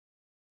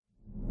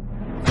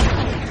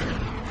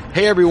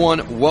Hey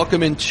everyone,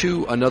 welcome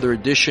into another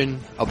edition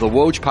of the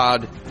Woj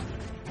Pod.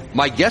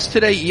 My guest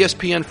today,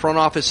 ESPN front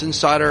office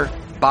insider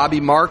Bobby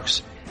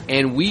Marks,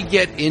 and we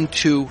get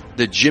into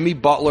the Jimmy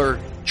Butler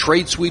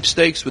trade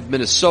sweepstakes with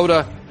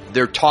Minnesota,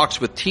 their talks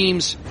with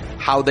teams,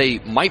 how they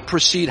might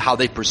proceed, how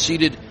they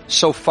proceeded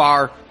so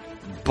far,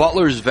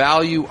 Butler's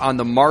value on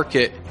the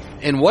market,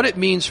 and what it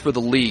means for the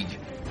league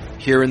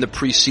here in the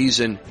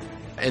preseason,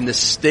 and the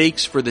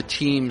stakes for the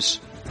teams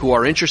who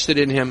are interested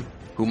in him,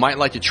 who might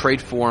like to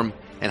trade for him,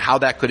 and how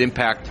that could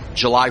impact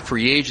July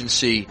free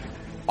agency.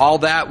 All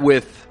that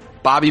with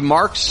Bobby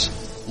Marks.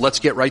 Let's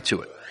get right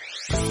to it.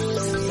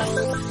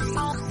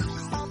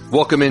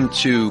 Welcome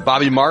into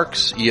Bobby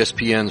Marks,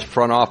 ESPN's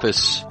front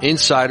office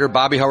insider.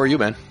 Bobby, how are you,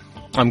 man?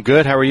 I'm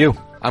good. How are you?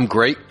 I'm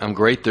great.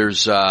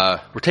 There's,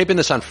 we're taping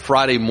this on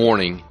Friday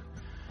morning.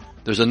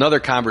 There's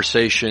another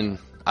conversation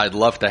I'd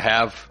love to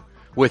have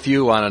with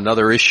you on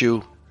another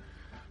issue,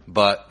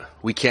 but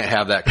we can't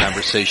have that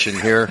conversation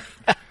here.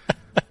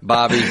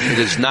 Bobby, it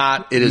is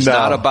not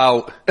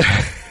about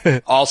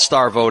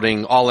all-star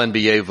voting,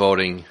 all-NBA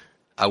voting.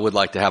 I would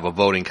like to have a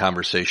voting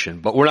conversation,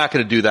 but we're not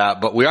going to do that.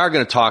 But we are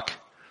going to talk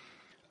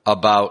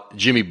about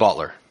Jimmy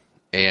Butler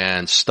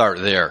and start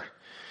there.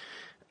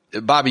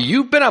 Bobby,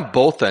 you've been on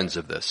both ends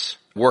of this,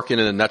 working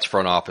in the Nets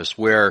front office,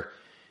 where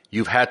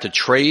you've had to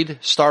trade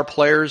star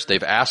players.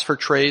 They've asked for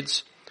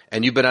trades.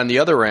 And you've been on the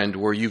other end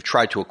where you've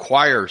tried to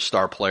acquire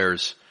star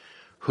players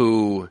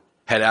who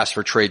had asked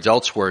for trades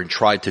elsewhere and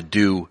tried to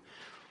do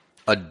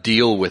a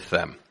deal with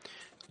them.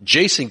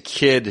 Jason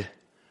Kidd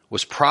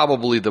was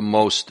probably the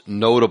most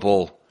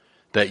notable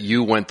that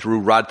you went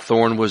through. Rod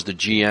Thorne was the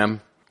GM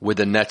with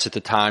the Nets at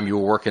the time. You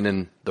were working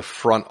in the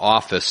front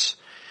office.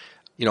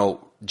 You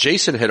know,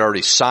 Jason had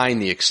already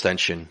signed the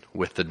extension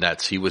with the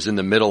Nets. He was in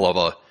the middle of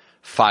a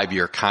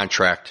 5-year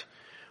contract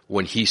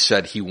when he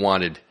said he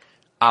wanted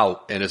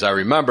out. And as I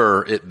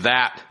remember,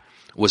 that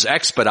was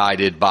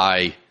expedited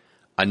by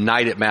a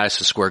night at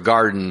Madison Square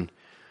Garden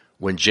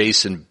when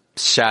Jason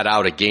sat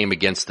out a game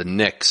against the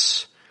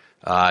Knicks.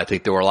 I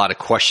think there were a lot of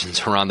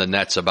questions around the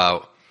Nets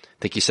about, I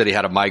think he said he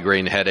had a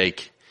migraine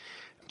headache.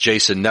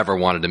 Jason never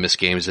wanted to miss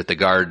games at the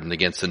Garden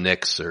against the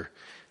Knicks, or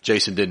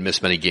Jason didn't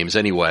miss many games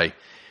anyway.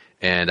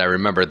 And I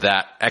remember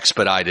that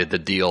expedited the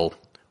deal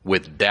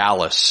with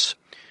Dallas.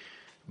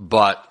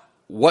 But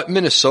what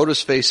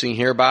Minnesota's facing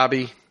here,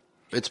 Bobby,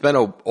 it's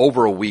been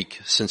over a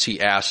week since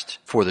he asked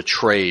for the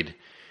trade.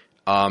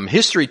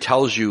 History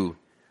tells you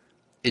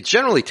it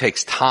generally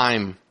takes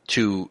time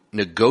to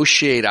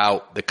negotiate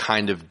out the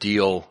kind of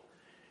deal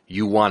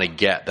you want to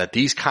get, that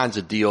these kinds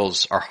of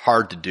deals are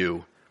hard to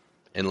do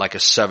in like a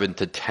 7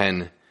 to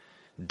 10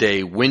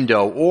 day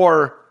window.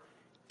 Or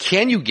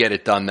can you get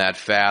it done that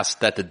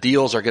fast that the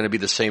deals are going to be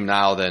the same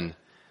now than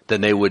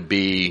they would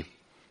be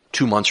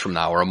 2 months from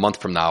now or a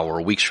month from now or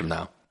weeks from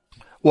now?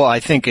 Well,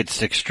 I think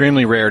it's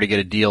extremely rare to get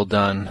a deal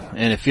done,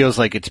 and it feels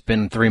like it's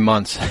been 3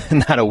 months,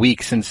 not a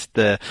week, since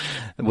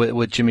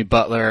with Jimmy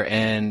Butler.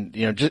 And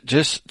you know,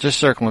 just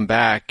circling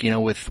back, you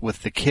know,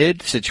 with the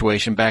Kidd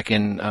situation back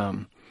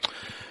in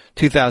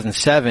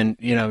 2007,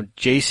 you know,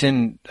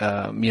 Jason,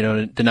 you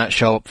know, did not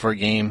show up for a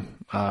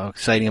game,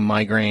 citing a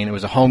migraine. It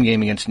was a home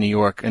game against New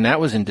York, and that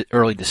was in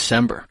early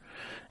December,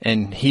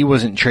 and he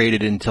wasn't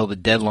traded until the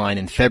deadline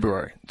in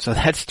February. So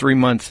that's 3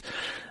 months.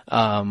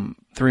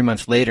 3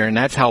 months later, and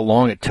that's how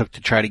long it took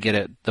to try to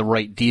get the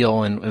right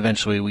deal, and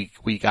eventually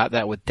we got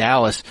that with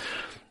Dallas.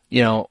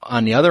 You know,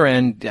 on the other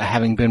end,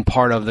 having been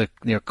part of the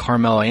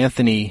Carmelo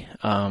Anthony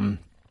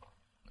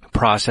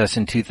process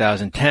in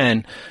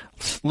 2010,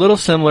 little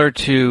similar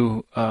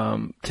to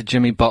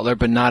Jimmy Butler,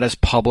 but not as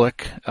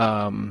public.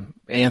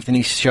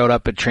 Anthony showed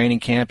up at training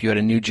camp. You had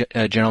a new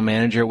general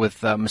manager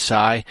with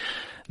Masai.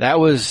 That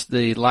was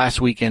the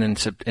last weekend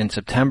in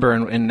September,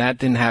 and that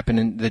didn't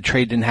happen. The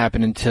trade didn't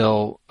happen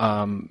until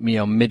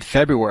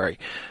mid-February.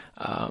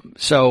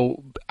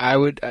 So I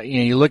would,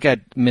 you look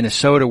at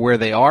Minnesota where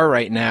they are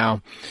right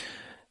now.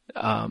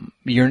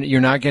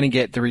 You're not going to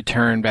get the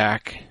return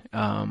back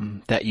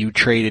that you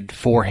traded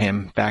for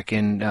him back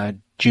in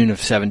June of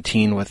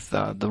 2017 with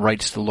the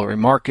rights to Lauri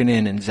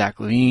Markkanen and Zach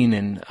LaVine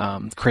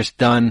and Chris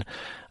Dunn.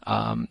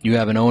 You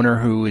have an owner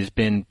who has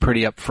been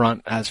pretty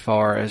upfront as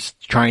far as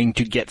trying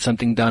to get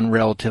something done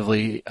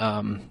relatively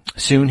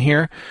soon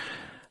here.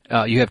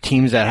 You have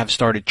teams that have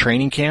started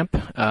training camp,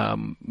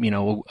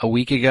 a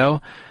week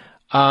ago.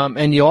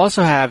 And you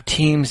also have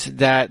teams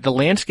that the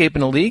landscape in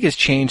the league has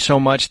changed so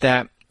much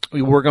that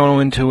we're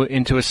going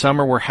into a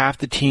summer where half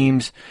the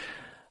teams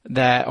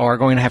that are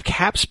going to have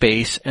cap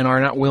space and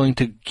are not willing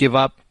to give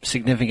up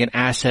significant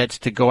assets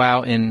to go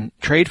out and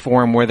trade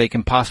for him, where they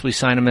can possibly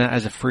sign him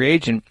as a free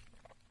agent.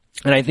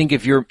 And I think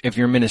if you're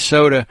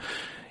Minnesota,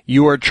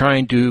 you are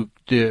trying to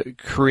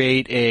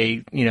create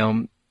a,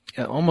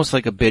 almost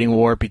like a bidding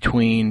war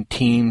between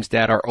teams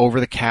that are over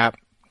the cap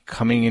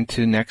coming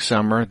into next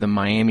summer, the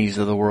Miamis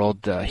of the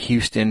world,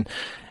 Houston,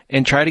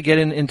 and try to get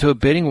into a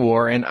bidding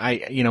war. And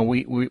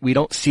we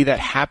don't see that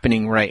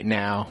happening right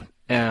now.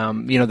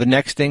 The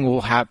next thing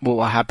will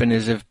happen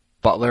is if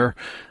Butler,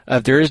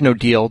 if there is no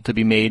deal to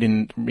be made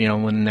in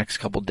the next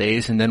couple of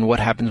days, and then what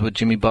happens with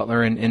Jimmy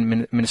Butler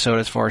in Minnesota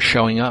as far as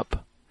showing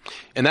up?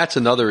 And that's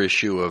another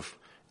issue of,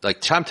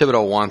 like, Tom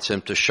Thibodeau wants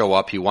him to show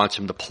up. He wants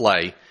him to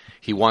play.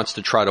 He wants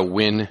to try to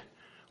win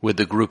with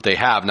the group they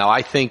have. Now,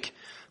 I think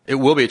it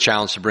will be a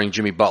challenge to bring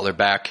Jimmy Butler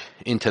back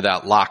into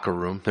that locker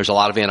room. There's a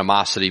lot of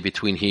animosity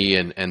between he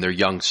and their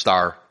young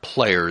star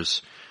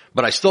players.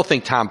 But I still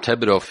think Tom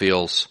Thibodeau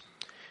feels,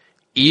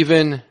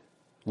 even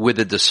with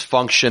the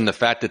dysfunction, the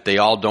fact that they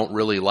all don't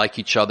really like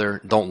each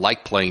other, don't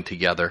like playing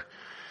together,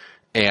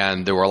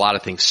 and there were a lot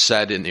of things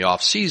said in the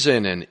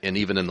offseason and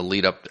even in the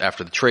lead up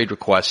after the trade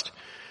request,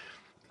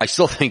 I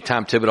still think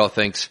Tom Thibodeau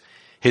thinks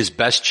his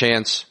best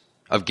chance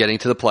of getting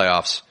to the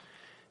playoffs,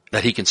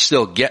 that he can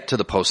still get to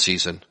the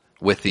postseason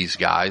with these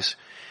guys.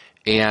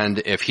 And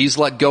if he's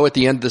let go at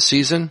the end of the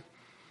season,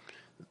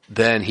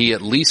 then he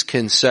at least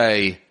can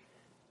say,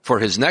 for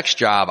his next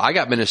job, I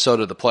got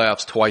Minnesota to the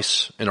playoffs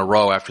twice in a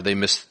row after they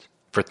missed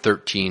for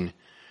 13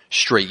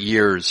 straight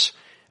years.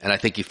 And I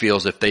think he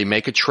feels if they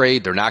make a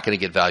trade, they're not going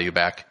to get value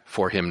back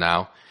for him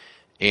now.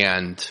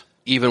 And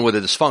even with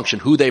a dysfunction,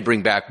 who they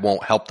bring back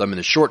won't help them in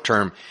the short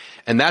term.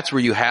 And that's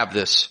where you have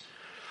this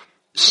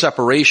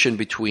separation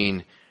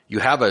between, you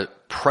have a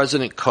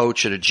president,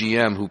 coach, and a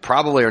GM who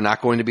probably are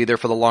not going to be there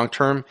for the long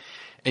term,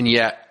 and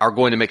yet are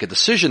going to make a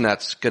decision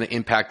that's going to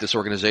impact this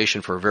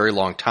organization for a very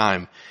long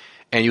time.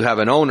 And you have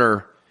an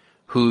owner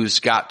who's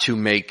got to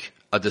make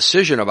a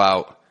decision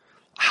about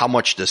how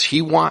much does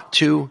he want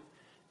to,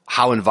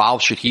 how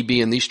involved should he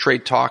be in these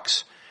trade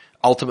talks.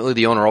 Ultimately,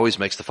 the owner always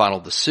makes the final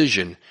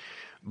decision.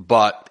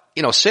 But,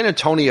 San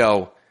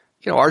Antonio,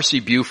 R.C.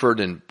 Buford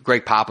and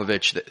Greg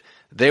Popovich,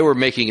 they were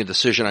making a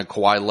decision on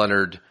Kawhi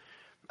Leonard.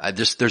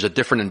 There's a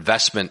different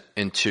investment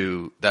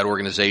into that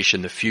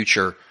organization, the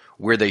future,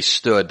 where they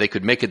stood. They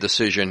could make a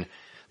decision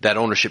that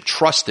ownership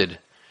trusted.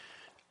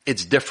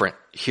 It's different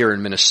here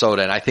in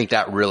Minnesota, and I think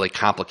that really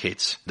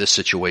complicates this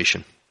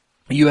situation.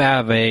 You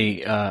have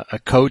a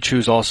coach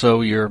who's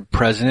also your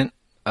president.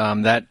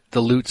 That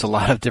dilutes a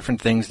lot of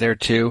different things there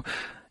too.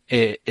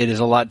 It is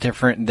a lot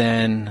different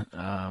than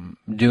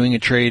doing a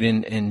trade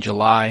in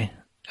July.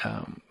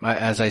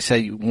 As I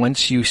said,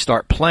 once you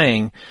start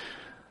playing,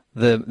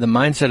 the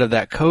mindset of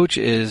that coach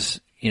is,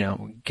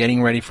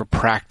 getting ready for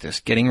practice,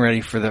 getting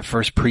ready for the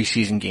first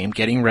preseason game,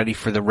 getting ready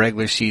for the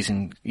regular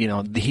season.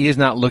 He is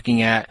not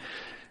looking at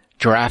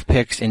draft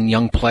picks and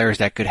young players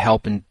that could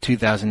help in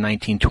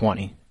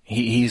 2019-20.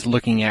 He's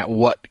looking at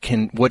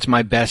what's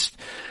my best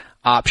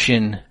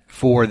option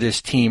for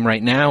this team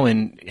right now,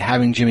 and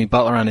having Jimmy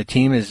Butler on the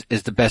team is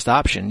the best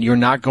option. You're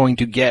not going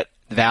to get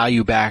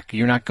value back.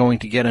 You're not going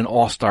to get an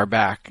all-star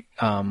back,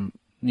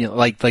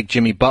 like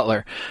Jimmy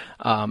Butler.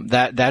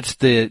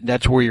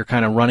 That's where you're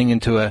kind of running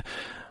into a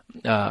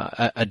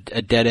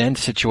dead end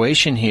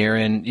situation here.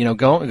 And,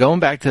 going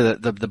back to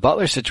the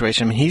Butler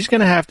situation, I mean, he's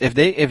going to have to,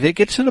 if it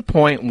gets to the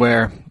point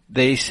where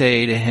they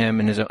say to him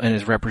and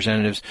his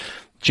representatives,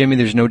 Jimmy,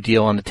 there's no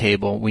deal on the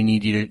table. We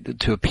need you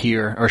to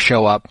appear or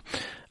show up.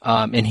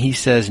 And he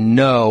says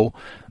no,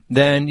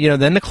 then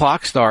the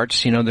clock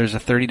starts. There's a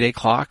 30-day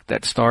clock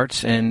that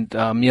starts, and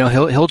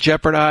he'll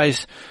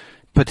jeopardize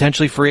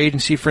potentially free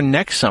agency for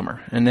next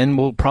summer, and then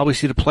we'll probably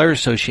see the Players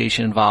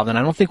Association involved. And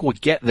I don't think we'll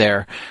get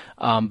there,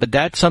 but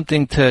that's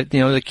something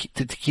to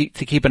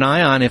keep an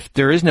eye on if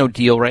there is no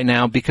deal right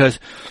now. Because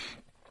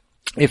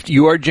if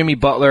you are Jimmy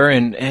Butler,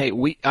 and hey,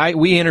 we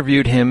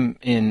interviewed him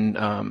in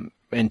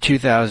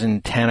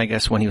 2010, I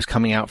guess, when he was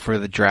coming out for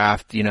the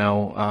draft.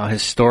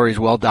 His story is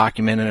well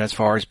documented as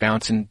far as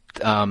bouncing,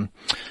 from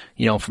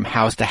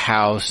house to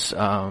house,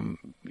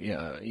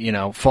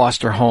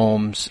 foster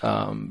homes,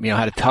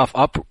 had a tough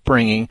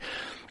upbringing.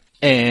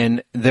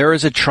 And there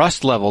is a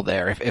trust level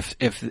there.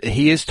 If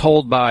he is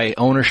told by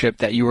ownership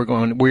that we are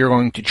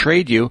going to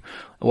trade you,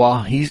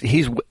 well,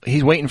 he's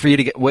waiting for you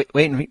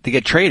to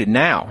get traded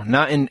now,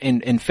 not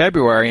in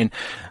February.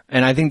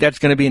 And I think that's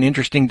going to be an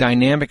interesting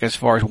dynamic as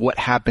far as what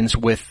happens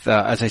with,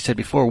 as I said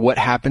before, what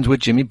happens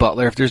with Jimmy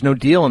Butler if there's no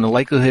deal. And the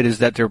likelihood is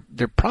that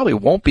there probably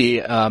won't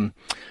be,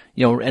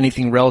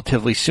 anything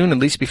relatively soon, at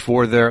least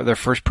before their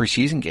first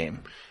preseason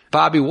game.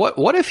 Bobby,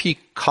 what if he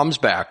comes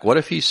back? What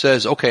if he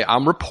says, okay,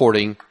 I'm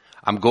reporting,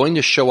 I'm going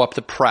to show up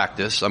to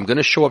practice, I'm going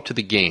to show up to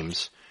the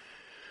games.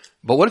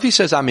 But what if he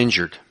says, I'm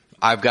injured?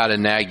 I've got a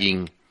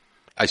nagging,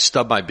 I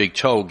stubbed my big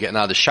toe getting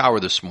out of the shower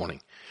this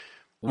morning.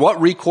 What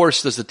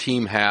recourse does the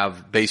team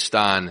have based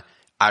on,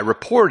 I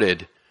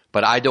reported,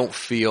 but I don't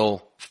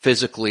feel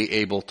physically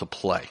able to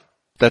play?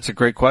 That's a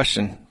great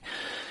question.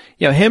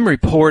 Him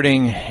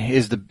reporting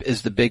is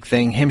the big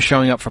thing, him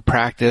showing up for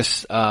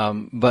practice.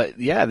 But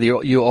yeah,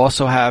 you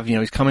also have,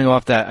 he's coming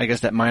off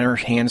that minor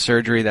hand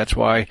surgery. That's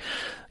why,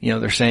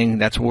 they're saying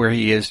that's where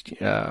he is,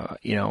 I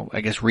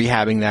guess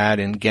rehabbing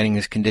that and getting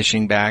his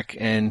conditioning back.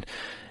 And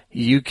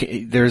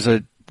there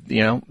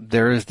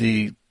is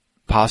the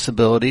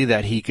possibility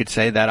that he could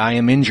say that I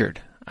am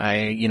injured.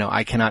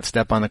 I cannot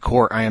step on the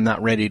court. I am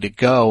not ready to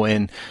go.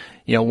 And,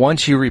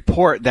 once you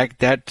report that,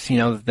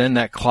 then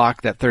that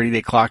clock, that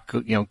 30-day clock,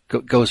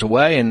 goes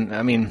away. And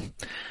I mean,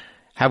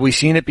 Have we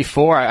seen it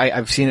before?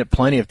 I've seen it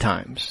plenty of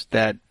times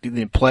that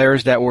the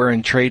players that were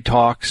in trade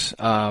talks,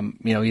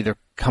 either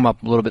come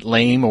up a little bit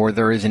lame or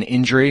there is an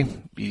injury.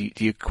 Do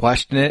you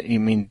question it? I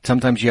mean,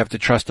 sometimes you have to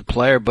trust the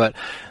player, but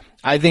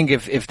I think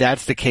if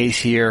that's the case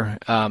here,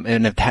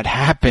 and if that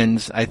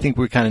happens, I think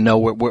we kind of know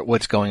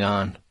what's going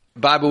on.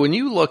 Bob, when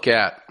you look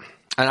at,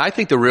 and I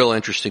think the real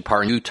interesting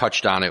part, and you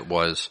touched on it,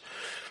 was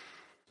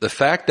the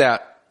fact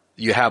that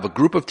you have a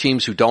group of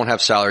teams who don't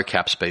have salary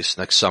cap space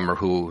next summer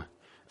who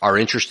are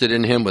interested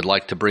in him, would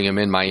like to bring him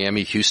in,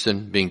 Miami,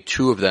 Houston being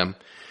two of them.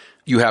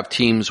 You have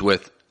teams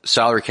with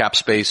salary cap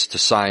space to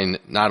sign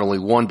not only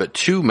one but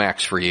two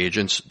max free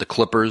agents, the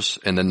Clippers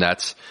and the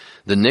Nets.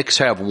 The Knicks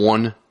have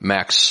one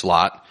max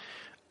slot.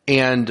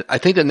 And I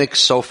think the Knicks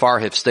so far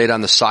have stayed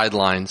on the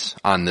sidelines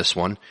on this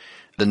one.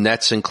 The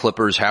Nets and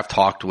Clippers have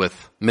talked with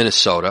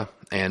Minnesota,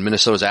 and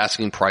Minnesota's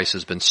asking price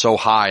has been so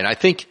high. And I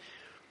think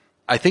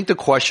the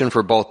question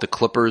for both the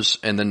Clippers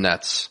and the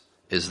Nets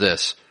is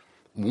this.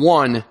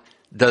 One,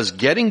 does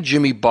getting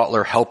Jimmy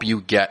Butler help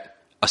you get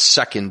a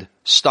second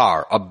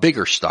star, a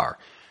bigger star?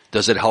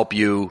 Does it help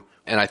you?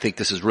 And I think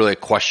this is really a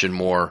question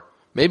more,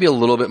 maybe a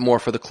little bit more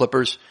for the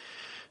Clippers.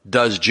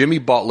 Does Jimmy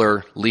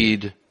Butler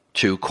lead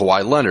to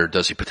Kawhi Leonard?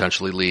 Does he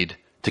potentially lead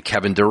to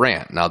Kevin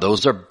Durant? Now,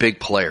 those are big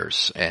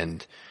players,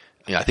 and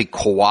I think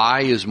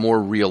Kawhi is more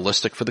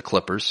realistic for the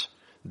Clippers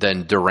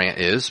than Durant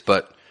is,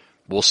 but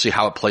we'll see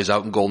how it plays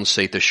out in Golden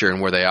State this year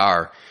and where they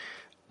are.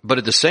 But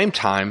at the same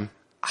time,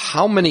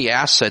 how many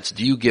assets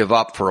do you give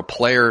up for a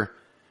player?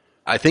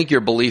 I think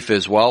your belief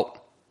is,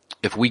 well,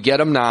 if we get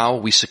him now,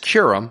 we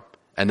secure him,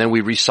 and then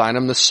we re-sign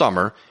him this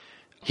summer,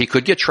 he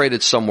could get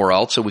traded somewhere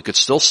else, and we could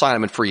still sign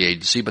him in free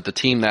agency, but the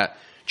team that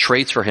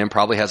trades for him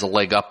probably has a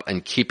leg up in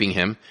keeping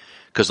him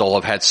because they'll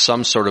have had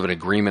some sort of an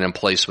agreement in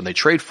place when they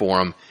trade for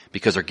him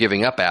because they're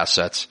giving up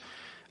assets.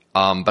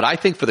 But I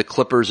think for the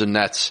Clippers and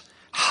Nets,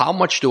 how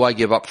much do I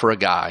give up for a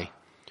guy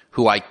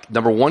who I,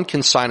 number one,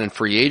 can sign in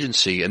free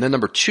agency, and then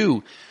number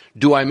two,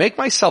 do I make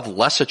myself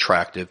less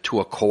attractive to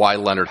a Kawhi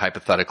Leonard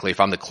hypothetically if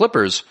I'm the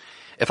Clippers,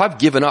 if I've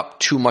given up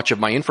too much of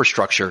my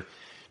infrastructure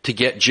to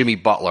get Jimmy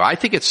Butler? I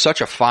think it's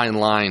such a fine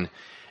line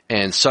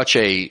and such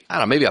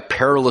maybe a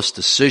perilous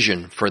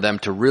decision for them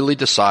to really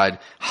decide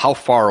how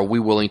far are we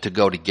willing to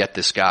go to get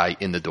this guy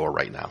in the door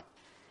right now.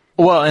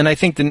 Well, and I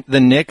think the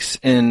Knicks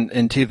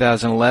in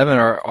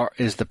 2011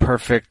 is the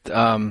perfect,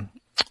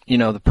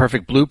 the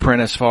perfect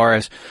blueprint as far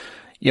as,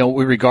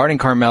 regarding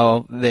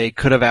Carmelo. They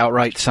could have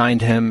outright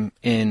signed him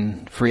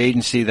in free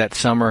agency that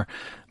summer,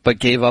 but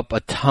gave up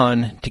a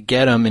ton to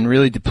get him and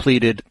really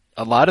depleted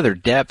a lot of their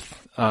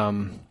depth.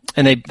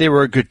 And they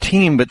were a good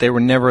team, but they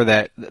were never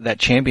that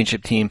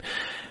championship team.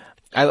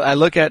 I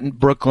look at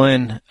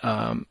Brooklyn,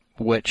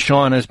 what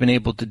Sean has been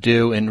able to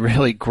do and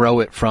really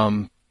grow it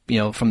from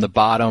the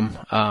bottom.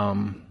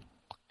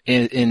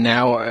 And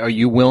now are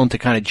you willing to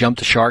kind of jump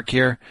the shark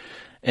here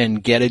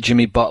and get a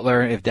Jimmy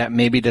Butler? If that,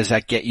 maybe does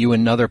that get you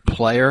another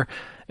player?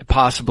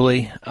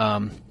 Possibly.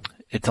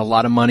 It's a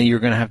lot of money you're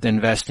going to have to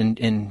invest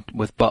in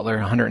with Butler,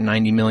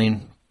 $190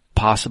 million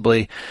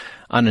possibly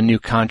on a new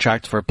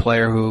contract for a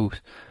player who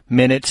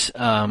minutes,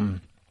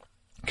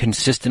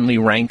 consistently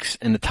ranks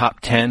in the top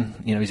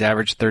 10. He's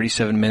averaged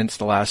 37 minutes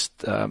the last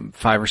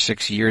 5 or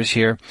 6 years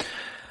here.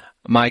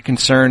 My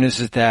concern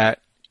is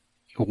that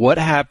what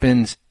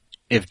happens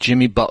if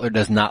Jimmy Butler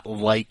does not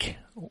like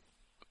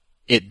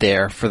it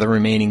there for the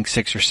remaining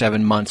 6 or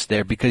 7 months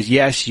there? Because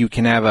yes, you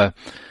can have a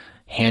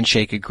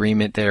handshake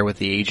agreement there with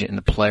the agent and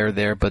the player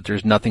there, but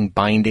there's nothing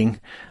binding.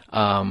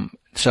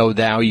 So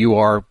now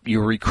you're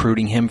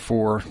recruiting him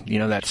for,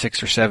 that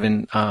 6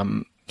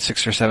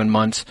 or 7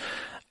 months,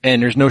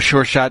 and there's no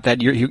sure shot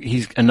that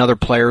he's another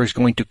player who's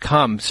going to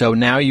come. So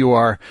now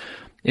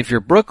if you're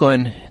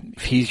Brooklyn,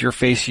 if he's your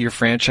face of your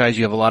franchise,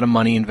 you have a lot of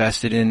money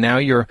invested in. Now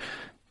you're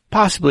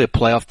possibly a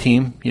playoff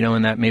team,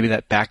 in that, maybe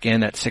that back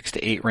end, that 6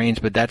 to 8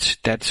 range, but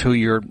that's who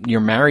you're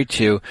married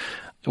to.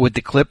 With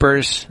the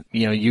Clippers,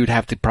 you'd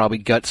have to probably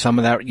gut some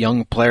of that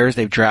young players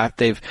they've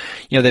drafted.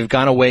 They had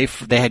gone away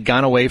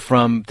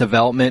from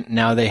development.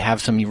 Now they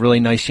have some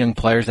really nice young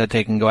players that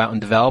they can go out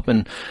and develop,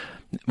 and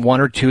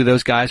one or two of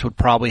those guys would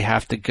probably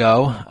have to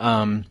go.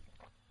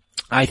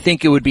 I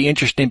think it would be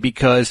interesting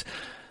because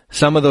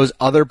some of those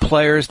other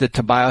players, the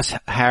Tobias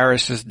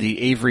Harrises,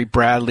 the Avery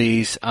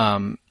Bradleys,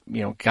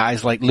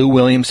 guys like Lou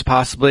Williams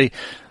possibly,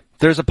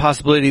 there's a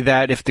possibility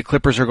that if the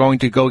Clippers are going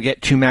to go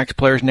get 2 max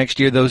players next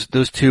year, those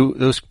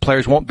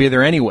players won't be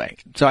there anyway.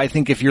 So I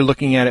think if you're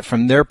looking at it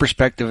from their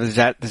perspective, is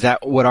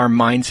that what our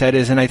mindset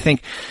is? And I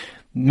think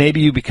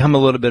maybe you become a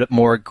little bit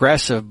more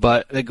aggressive,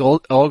 but it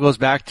all goes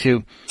back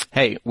to,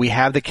 hey, we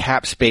have the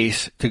cap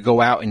space to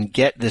go out and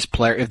get this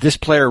player. If this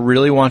player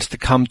really wants to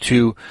come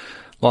to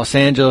Los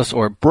Angeles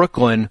or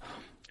Brooklyn,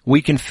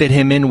 we can fit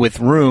him in with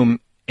room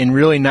and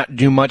really not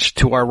do much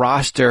to our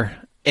roster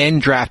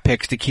and draft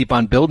picks to keep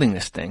on building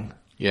this thing.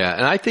 Yeah,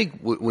 and I think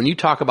when you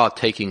talk about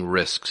taking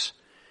risks,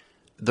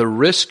 the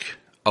risk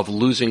of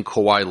losing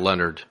Kawhi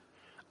Leonard,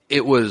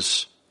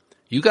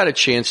 you got a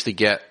chance to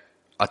get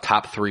a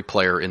top 3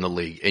 player in the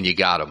league, and you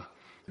got him.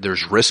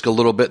 there's risk a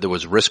little bit. There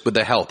was risk with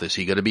the health. Is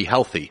he going to be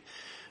healthy?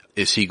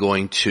 Is he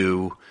going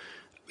to,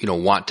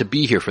 want to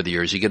be here for the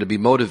year? Is he going to be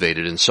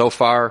motivated? And so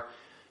far,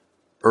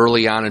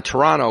 early on in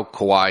Toronto,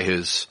 Kawhi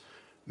has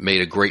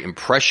made a great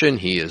impression.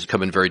 He has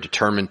come in very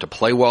determined to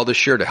play well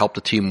this year, to help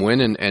the team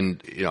win.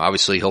 And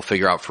obviously he'll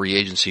figure out free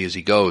agency as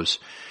he goes.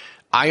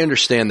 I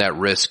understand that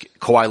risk.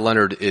 Kawhi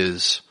Leonard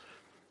is,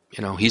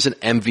 he's an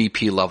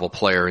MVP level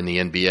player in the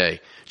NBA.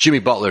 Jimmy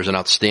Butler is an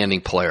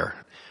outstanding player,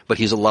 but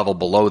he's a level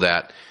below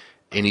that,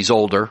 and he's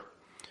older.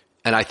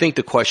 And I think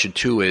the question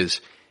too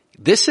is,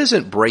 this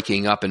isn't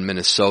breaking up in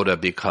Minnesota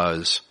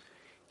because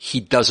he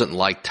doesn't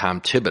like Tom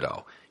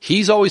Thibodeau.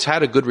 He's always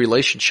had a good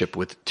relationship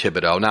with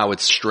Thibodeau. Now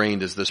it's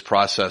strained as this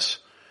process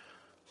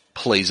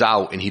plays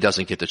out and he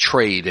doesn't get the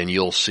trade, and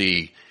you'll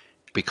see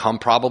become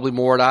probably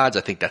more at odds.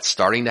 I think that's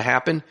starting to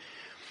happen.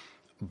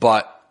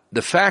 But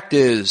the fact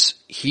is,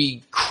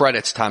 he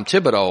credits Tom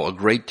Thibodeau a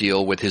great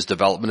deal with his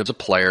development as a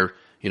player.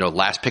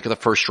 Last pick of the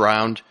first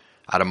round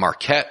out of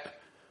Marquette,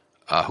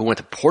 who went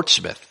to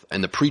Portsmouth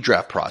in the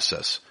pre-draft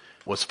process,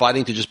 was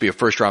fighting to just be a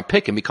first-round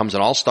pick and becomes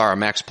an all-star, a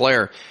max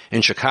player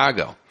in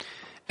Chicago.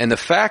 And the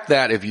fact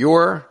that if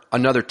you're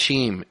another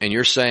team and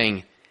you're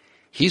saying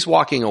he's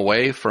walking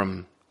away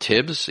from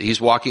Tibbs, he's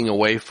walking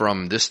away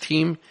from this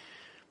team,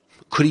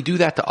 could he do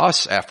that to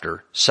us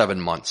after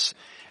 7 months?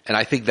 And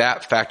I think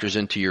that factors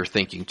into your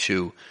thinking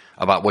too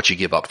about what you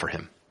give up for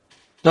him.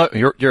 No,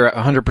 you're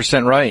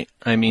 100% right.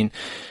 I mean,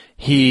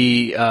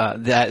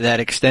 that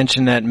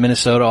extension that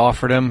Minnesota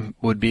offered him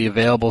would be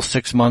available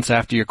 6 months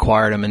after you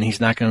acquired him, and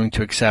he's not going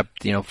to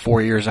accept,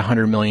 4 years,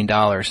 $100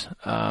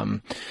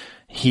 million.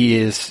 He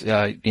is,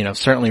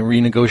 certainly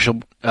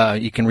renegotiable.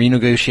 You can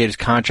renegotiate his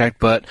contract,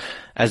 but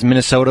as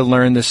Minnesota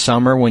learned this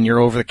summer, when you're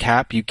over the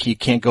cap, you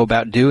can't go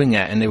about doing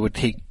that, and it would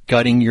take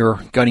gutting your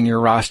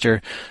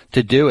roster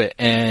to do it.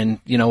 And,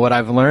 what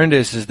I've learned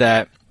is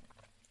that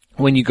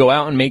when you go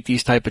out and make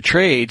these type of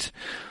trades,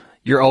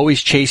 you're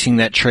always chasing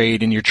that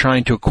trade and you're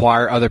trying to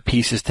acquire other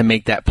pieces to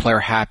make that player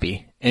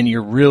happy. And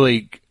you're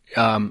really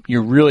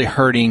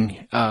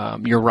hurting,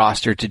 your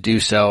roster to do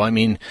so. I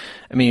mean,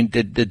 the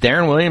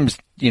Darren Williams,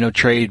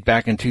 trade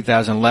back in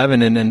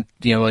 2011 and then,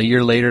 a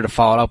year later to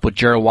follow it up with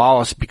Gerald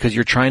Wallace because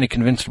you're trying to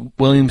convince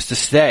Williams to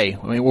stay,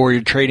 or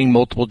you're trading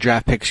multiple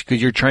draft picks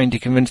because you're trying to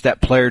convince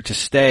that player to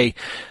stay,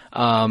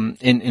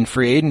 in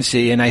free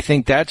agency. And I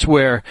think that's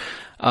where,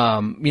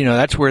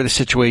 that's where the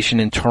situation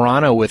in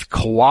Toronto with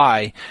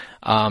Kawhi,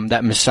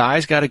 that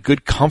Masai's got a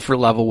good comfort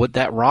level with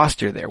that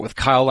roster there, with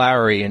Kyle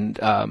Lowry and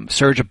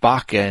Serge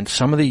Ibaka and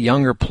some of the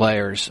younger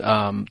players,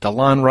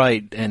 DeLon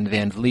Wright and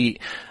Van Vliet,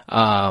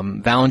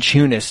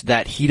 Valanciunas,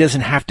 that he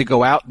doesn't have to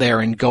go out there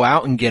and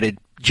get a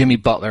Jimmy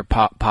Butler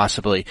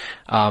possibly.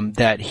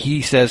 That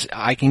he says,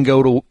 I can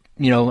go to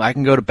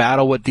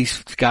battle with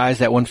these guys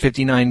that won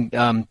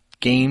 59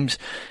 games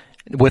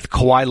with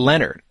Kawhi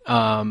Leonard.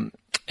 And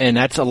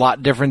that's a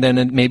lot different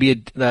than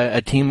maybe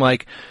a team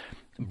like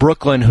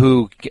Brooklyn,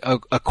 who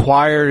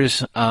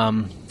acquires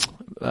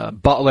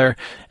Butler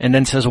and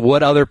then says,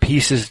 what other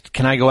pieces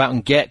can I go out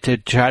and get to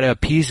try to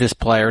appease this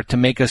player to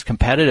make us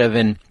competitive?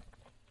 And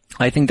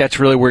I think that's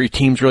really where your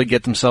teams really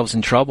get themselves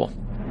in trouble.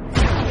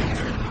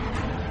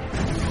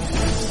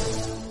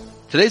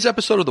 Today's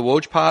episode of the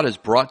Woj Pod is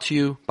brought to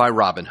you by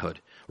Robinhood.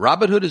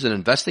 Robinhood is an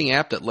investing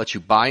app that lets you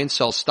buy and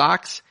sell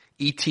stocks,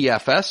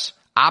 ETFs,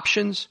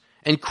 options,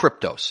 and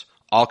cryptos,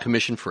 all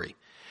commission-free.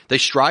 They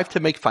strive to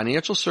make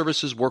financial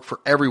services work for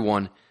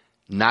everyone,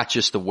 not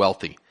just the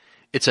wealthy.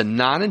 It's a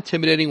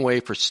non-intimidating way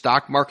for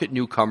stock market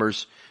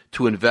newcomers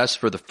to invest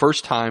for the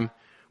first time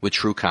with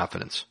true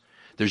confidence.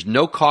 There's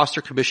no cost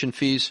or commission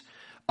fees.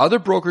 Other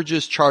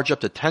brokerages charge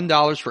up to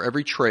 $10 for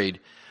every trade,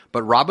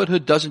 but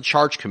Robinhood doesn't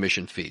charge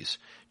commission fees.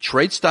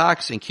 Trade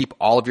stocks and keep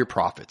all of your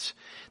profits.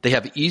 They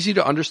have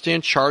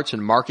easy-to-understand charts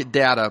and market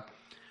data.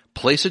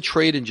 Place a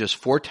trade in just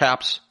 4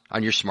 taps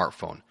on your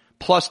smartphone.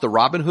 Plus, the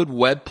Robinhood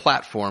web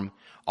platform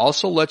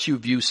also lets you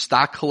view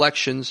stock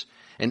collections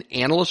and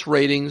analyst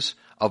ratings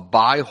of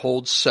buy,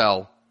 hold,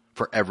 sell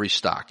for every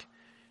stock.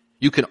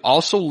 You can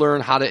also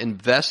learn how to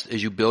invest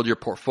as you build your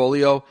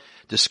portfolio,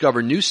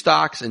 discover new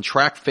stocks, and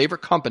track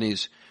favorite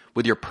companies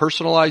with your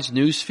personalized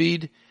news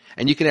feed,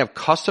 and you can have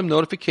custom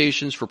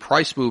notifications for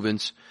price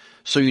movements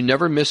so you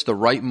never miss the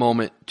right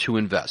moment to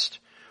invest.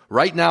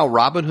 Right now,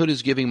 Robinhood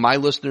is giving my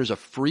listeners a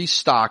free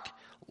stock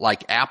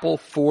like Apple,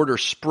 Ford, or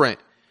Sprint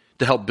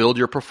to help build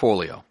your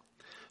portfolio.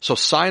 So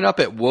sign up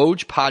at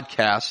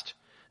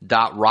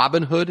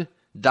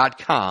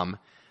wojpodcast.robinhood.com.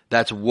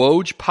 That's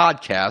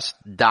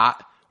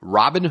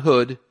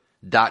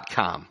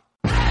wojpodcast.robinhood.com.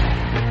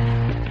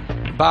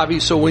 Bobby,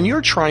 so when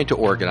you're trying to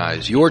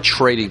organize, you're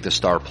trading the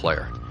star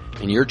player,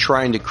 and you're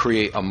trying to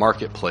create a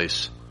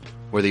marketplace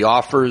where the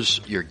offers,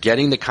 you're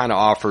getting the kind of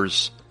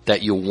offers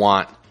that you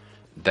want,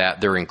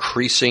 that they're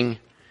increasing,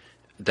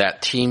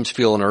 that teams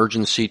feel an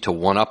urgency to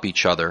one-up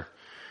each other.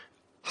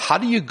 How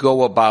do you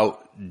go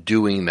about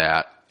doing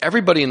that?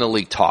 Everybody in the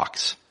league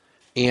talks,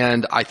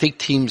 and I think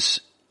teams,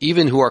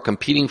 even who are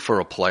competing for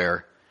a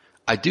player,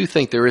 I do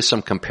think there is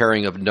some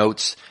comparing of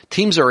notes.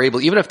 Teams are able,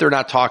 even if they're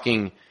not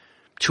talking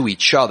to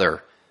each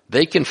other,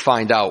 they can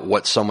find out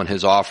what someone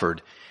has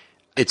offered.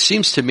 It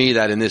seems to me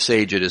that in this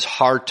age, it is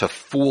hard to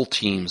fool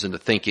teams into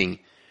thinking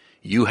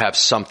you have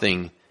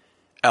something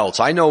else.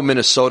 I know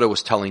Minnesota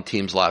was telling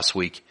teams last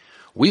week,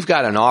 we've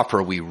got an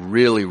offer we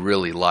really,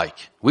 really like.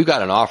 We've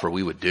got an offer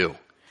we would do.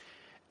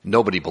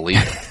 Nobody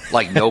believed them.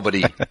 Like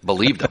nobody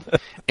believed them.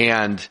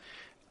 And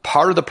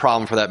part of the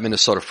problem for that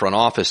Minnesota front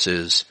office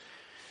is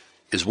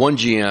one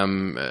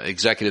GM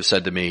executive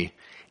said to me,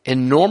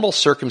 in normal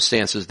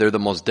circumstances, they're the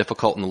most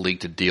difficult in the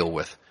league to deal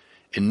with.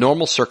 In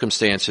normal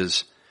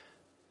circumstances,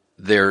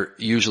 they're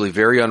usually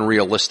very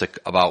unrealistic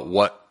about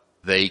what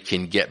they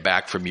can get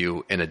back from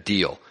you in a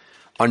deal.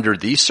 Under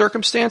these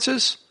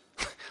circumstances,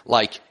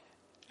 like,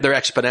 they're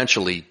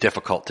exponentially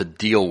difficult to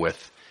deal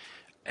with.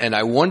 And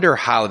I wonder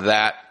how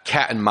that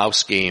cat and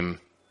mouse game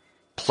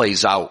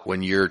plays out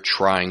when you're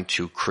trying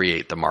to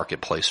create the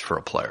marketplace for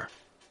a player.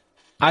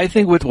 I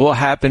think what will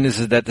happen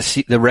is that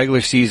the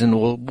regular season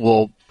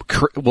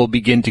will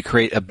begin to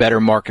create a better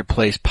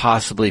marketplace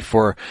possibly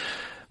for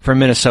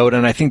Minnesota,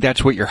 and I think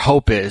that's what your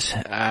hope is.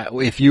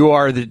 If you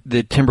are the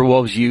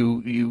Timberwolves,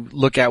 you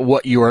look at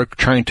what you are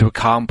trying to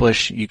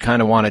accomplish. You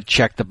kind of want to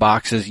check the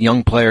boxes: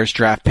 young players,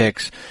 draft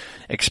picks,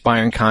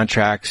 expiring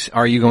contracts.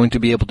 Are you going to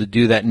be able to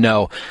do that?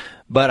 No.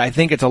 But I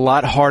think it's a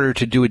lot harder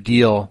to do a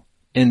deal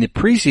in the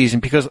preseason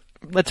because,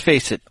 let's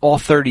face it, all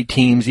 30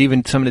 teams,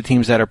 even some of the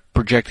teams that are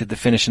projected to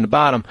finish in the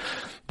bottom,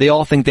 they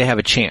all think they have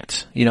a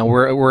chance. You know,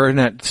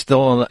 we're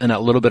still in a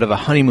little bit of a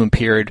honeymoon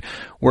period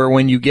where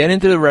when you get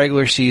into the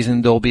regular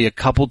season, there'll be a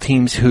couple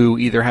teams who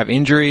either have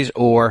injuries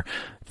or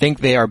think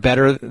they are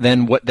better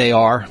than what they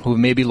are, who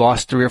maybe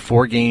lost 3 or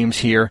 4 games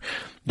here,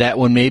 that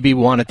would maybe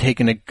want to take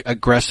an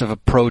aggressive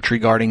approach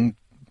regarding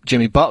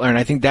Jimmy Butler. And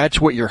I think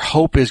that's what your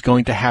hope is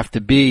going to have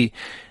to be,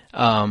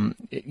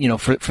 you know,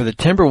 for the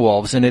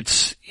Timberwolves. And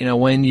it's, you know,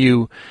 when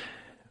you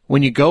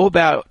go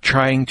about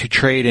trying to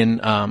trade in,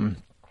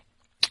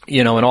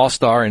 you know, an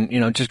all-star, and,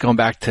 you know, just going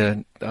back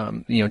to,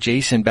 you know,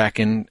 Jason back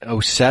in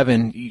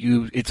 2007,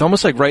 it's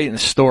almost like writing a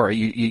story.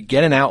 You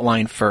get an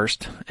outline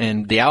first,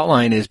 and the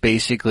outline is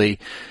basically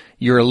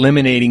you're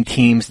eliminating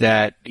teams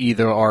that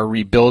either are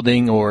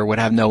rebuilding or would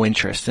have no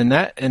interest. And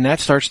that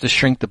starts to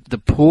shrink the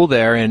pool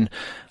there. And,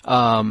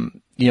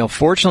 you know,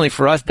 fortunately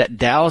for us, that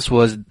Dallas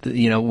was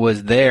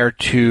there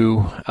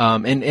to,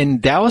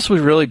 and Dallas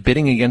was really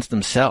bidding against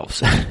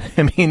themselves.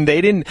 I mean,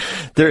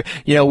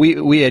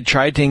 we had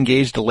tried to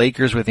engage the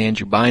Lakers with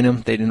Andrew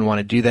Bynum. They didn't want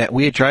to do that.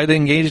 We had tried to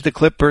engage the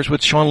Clippers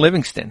with Sean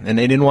Livingston, and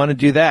they didn't want to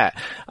do that.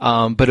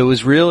 But it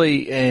was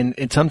really,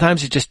 and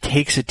sometimes it just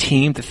takes a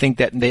team to think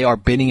that they are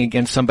bidding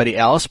against somebody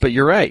else. But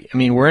you're right. I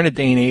mean, we're in a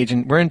day and age,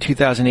 and we're in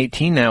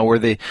 2018 now, where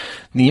the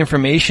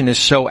information is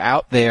so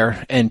out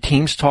there, and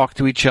teams talk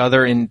to each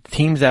other, and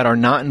teams that are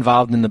not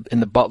involved in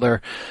the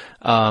Butler,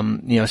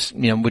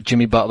 with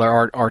Jimmy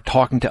Butler are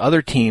talking to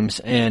other teams,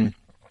 and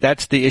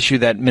that's the issue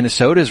that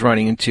Minnesota is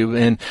running into.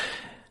 And,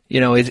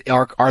 you know,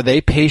 are they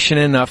patient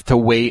enough to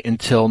wait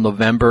until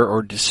November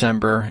or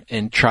December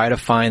and try to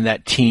find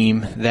that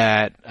team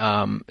that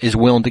is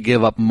willing to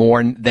give up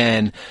more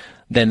than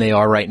they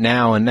are right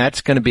now? And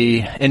that's going to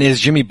be, and is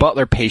Jimmy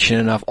Butler patient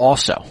enough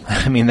also?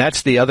 I mean,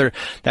 that's the other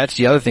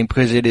thing,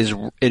 because it is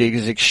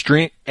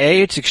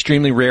it's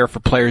extremely rare for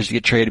players to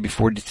get traded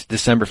before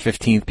December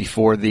 15th,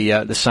 before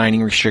the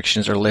signing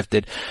restrictions are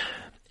lifted.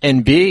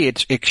 And B,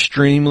 it's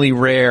extremely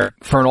rare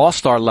for an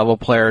all-star level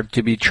player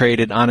to be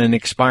traded on an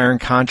expiring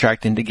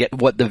contract and to get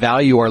what the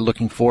value are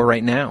looking for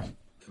right now.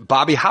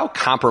 Bobby, how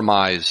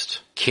compromised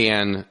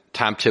can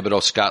Tom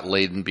Thibodeau, Scott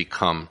Layden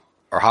become,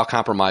 or how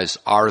compromised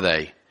are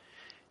they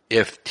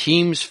if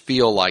teams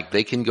feel like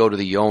they can go to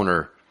the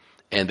owner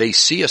and they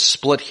see a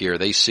split here?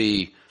 They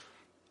see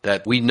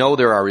that we know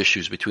there are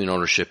issues between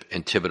ownership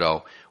and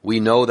Thibodeau.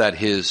 We know that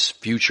his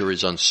future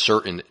is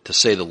uncertain, to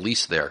say the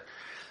least there.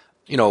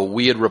 You know,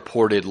 we had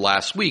reported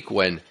last week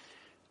when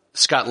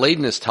Scott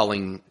Layden is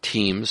telling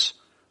teams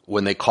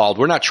when they called,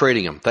 we're not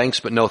trading him. Thanks,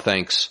 but no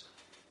thanks.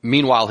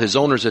 Meanwhile, his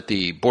owners at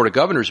the Board of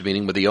Governors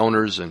meeting with the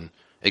owners and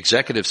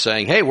executives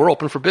saying, hey, we're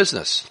open for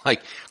business.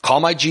 Like, call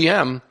my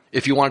GM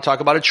if you want to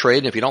talk about a trade.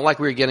 And if you don't like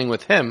what you're getting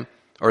with him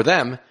or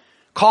them,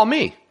 call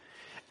me.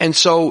 And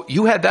so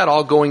you had that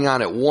all going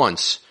on at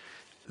once.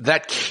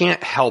 That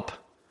can't help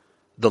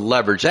the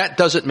leverage. That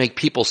doesn't make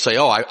people say,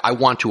 oh, I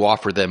want to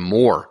offer them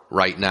more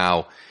right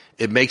now.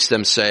 It makes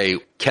them say,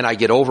 can I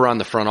get over on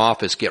the front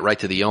office, get right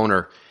to the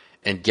owner,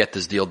 and get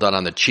this deal done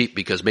on the cheap,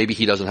 because maybe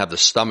he doesn't have the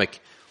stomach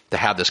to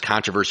have this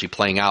controversy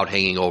playing out,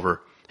 hanging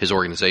over his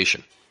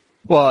organization.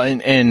 Well,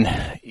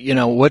 and you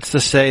know, what's to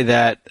say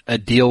that a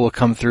deal will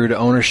come through to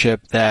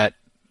ownership that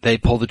they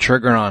pull the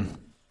trigger on?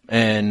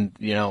 And,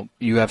 you know,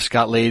 you have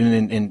Scott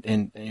Layden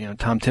and you know,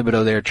 Tom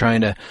Thibodeau there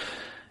trying to,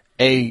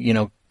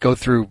 go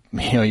through,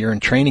 you know, you're in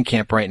training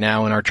camp right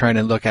now and are trying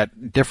to look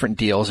at different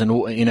deals, and,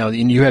 you know,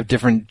 and you have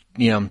different,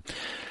 you know,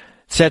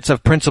 sets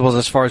of principles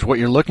as far as what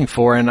you're looking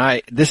for.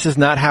 And this is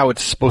not how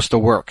it's supposed to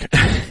work.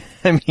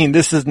 I mean,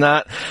 this is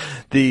not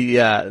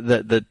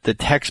the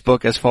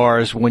textbook as far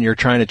as when you're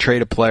trying to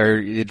trade a player.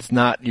 It's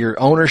not, your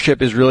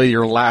ownership is really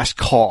your last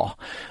call,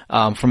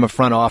 from a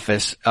front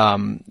office,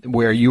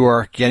 where you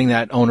are getting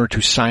that owner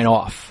to sign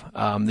off.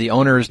 The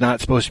owner is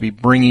not supposed to be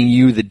bringing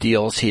you the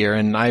deals here.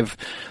 And I've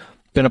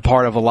been a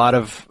part of a lot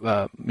of,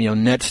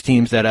 Nets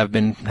teams that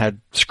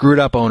had screwed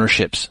up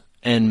ownerships.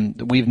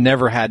 And we've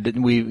never had,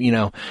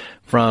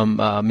 from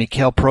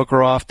Mikhail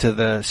Prokhorov to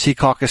the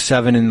Secaucus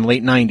 7 in the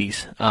late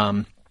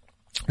 90s.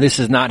 This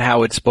is not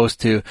how it's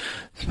supposed to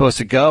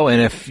go.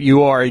 And if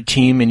you are a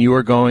team and you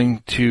are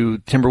going to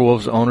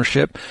Timberwolves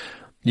ownership,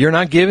 you're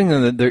not giving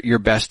them your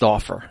best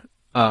offer.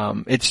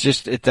 That's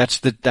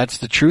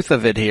the truth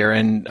of it here.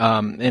 And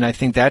I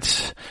think that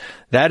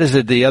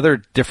is the other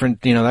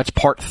different, that's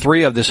part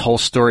 3 of this whole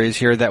story is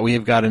here, that we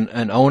have got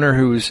an owner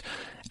who's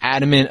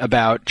adamant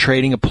about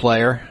trading a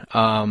player,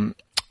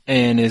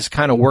 and is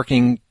kind of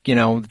working,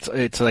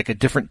 it's like a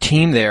different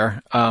team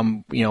there,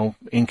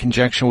 in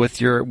conjunction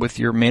with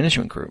your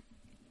management group.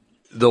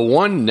 The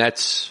one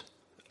Nets,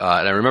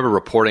 and I remember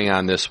reporting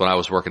on this when I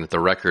was working at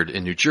the Record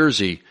in New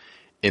Jersey,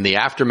 in the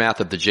aftermath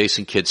of the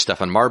Jason Kidd,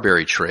 Stephen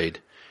Marbury trade.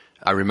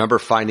 I remember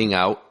finding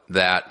out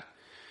that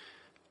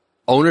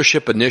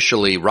ownership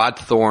initially, Rod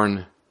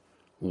Thorne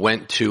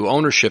went to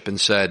ownership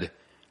and said,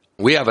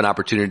 we have an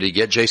opportunity to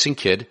get Jason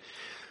Kidd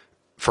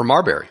for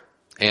Marbury.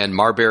 And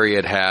Marbury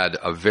had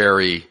a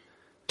very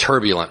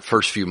turbulent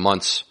first few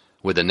months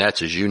with the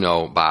Nets, as you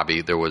know,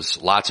 Bobby. There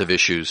was lots of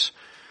issues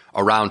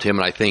around him,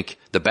 and I think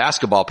the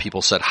basketball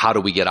people said, how do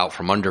we get out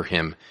from under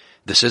him?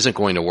 This isn't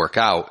going to work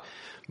out.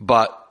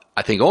 But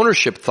I think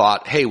ownership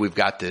thought, hey, we've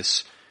got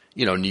this,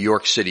 New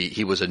York City.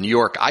 He was a New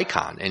York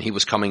icon, and he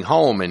was coming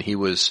home, and he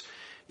was,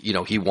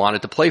 he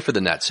wanted to play for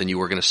the Nets, and you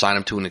were going to sign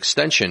him to an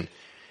extension.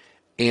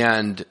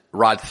 And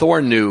Rod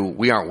Thorne knew,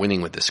 we aren't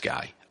winning with this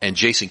guy. And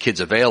Jason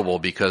Kidd's available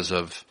because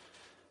of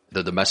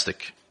the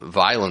domestic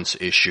violence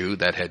issue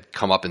that had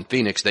come up in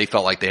Phoenix. They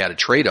felt like they had to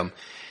trade him.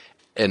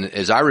 And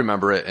as I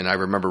remember it, and I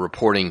remember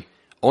reporting,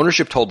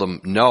 ownership told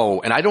them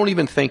no. And I don't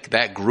even think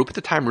that group at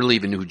the time really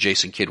even knew who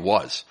Jason Kidd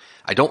was.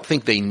 I don't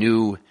think they didn't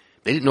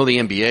know the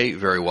NBA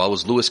very well. It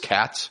was Louis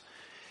Katz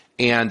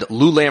and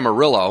Lou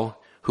Lamoriello,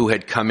 who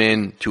had come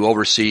in to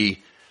oversee,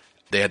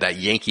 they had that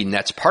Yankee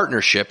Nets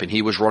partnership, and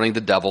he was running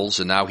the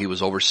Devils, and now he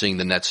was overseeing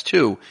the Nets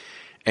too.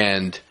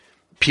 And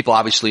people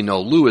obviously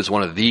know Lou as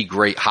one of the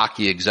great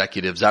hockey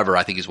executives ever.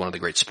 I think he's one of the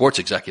great sports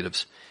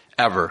executives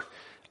ever.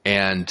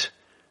 And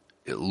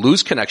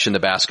Lou's connection to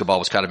basketball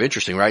was kind of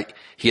interesting, right?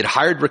 He had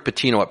hired Rick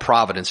Pitino at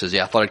Providence as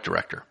the athletic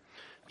director.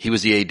 He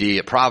was the AD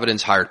at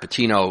Providence, hired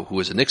Pitino, who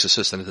was a Knicks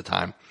assistant at the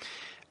time.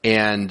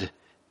 And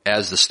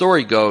as the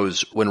story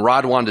goes, when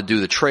Rod wanted to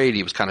do the trade,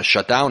 he was kind of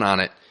shut down on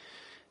it.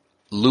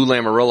 Lou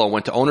Lamoriello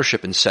went to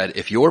ownership and said,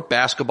 if your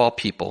basketball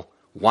people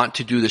want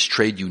to do this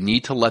trade, you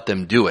need to let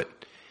them do it.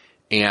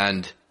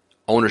 And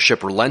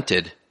ownership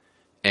relented,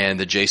 and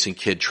the Jason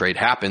Kidd trade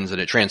happens,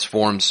 and it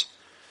transforms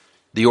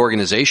the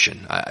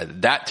organization.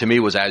 That, to me,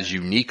 was as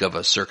unique of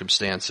a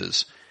circumstance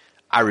as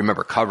I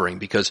remember covering,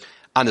 because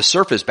on the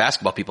surface,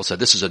 basketball people said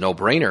this is a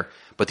no-brainer,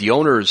 but the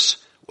owners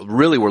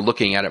really were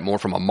looking at it more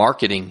from a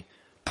marketing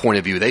point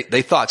of view.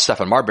 They thought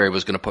Stephen Marbury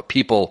was going to put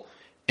people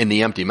in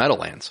the empty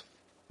Meadowlands.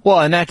 Well,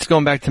 and that's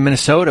going back to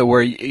Minnesota,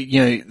 where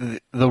the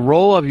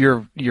role of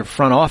your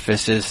front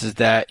office is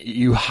that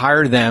you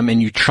hire them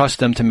and you trust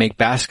them to make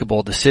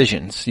basketball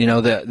decisions.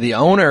 The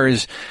owner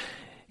is,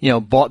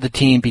 bought the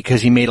team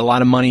because he made a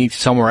lot of money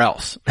somewhere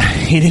else.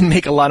 He didn't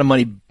make a lot of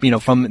money,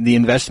 from the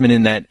investment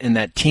in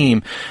that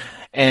team.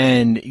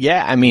 And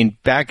yeah, I mean,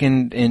 back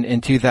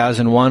in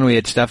 2001, we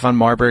had Stephen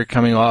Marbury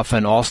coming off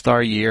an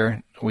all-star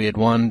year. We had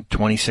won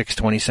 26,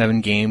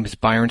 27 games.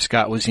 Byron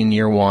Scott was in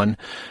year 1.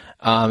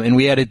 And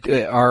we had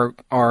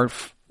our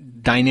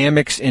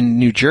dynamics in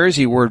New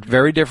Jersey were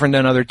very different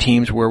than other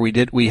teams, where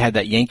we had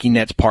that Yankee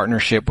Nets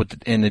partnership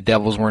and the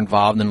Devils were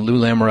involved, and Lou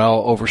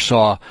Lamoriello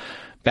oversaw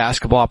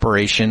basketball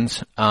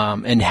operations,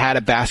 and had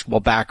a basketball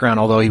background,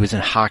 although he was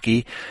in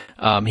hockey.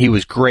 He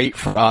was great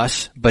for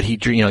us, but he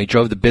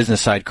drove the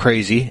business side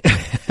crazy.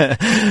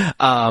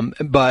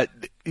 But,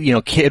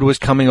 Kidd was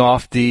coming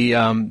off the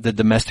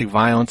domestic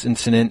violence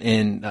incident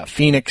in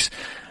Phoenix.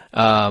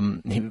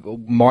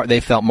 They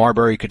felt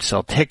Marbury could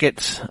sell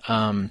tickets.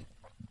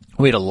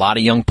 We had a lot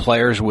of young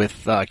players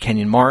with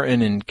Kenyon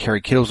Martin, and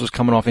Kerry Kittles was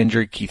coming off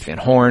injury, Keith Van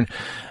Horn,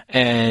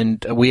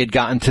 and we had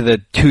gotten to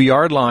the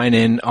 2-yard line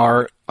in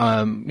our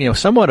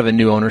somewhat of a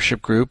new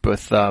ownership group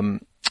with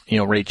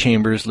Ray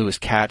Chambers, Louis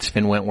Katz,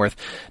 Finn Wentworth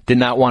did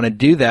not want to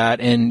do that.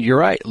 And you're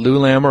right, Lou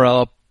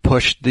Lamoriello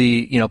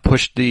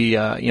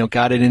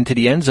got it into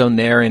the end zone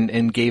there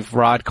and gave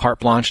Rod carte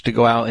blanche to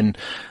go out and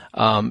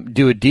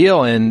do a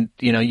deal. And,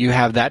 you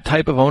have that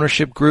type of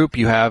ownership group.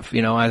 You have,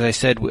 as I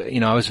said,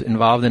 I was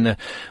involved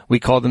we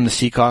called them the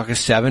Secaucus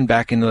 7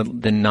 back in the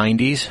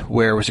 90s,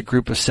 where it was a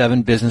group of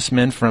 7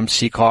 businessmen from in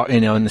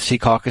the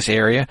Secaucus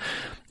area.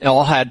 They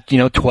all had,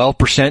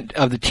 12%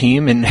 of the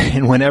team.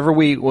 And whenever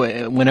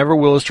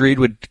Willis Reed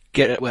would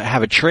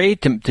have a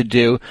trade to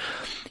do,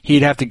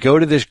 he'd have to go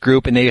to this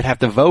group and they'd have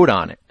to vote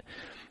on it.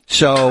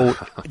 So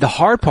the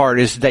hard part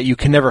is that you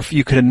could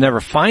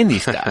never find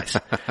these guys.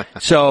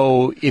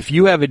 So if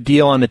you have a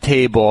deal on the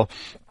table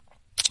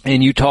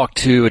and you talk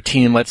to a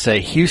team, let's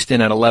say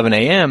Houston at 11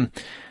 a.m.,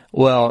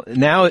 well,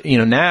 now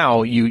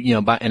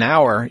by an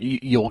hour,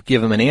 you'll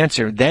give them an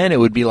answer. Then it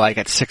would be like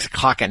at 6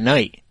 o'clock at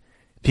night,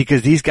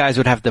 because these guys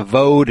would have to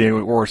vote,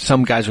 or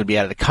some guys would be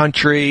out of the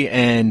country,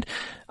 and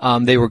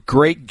they were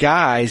great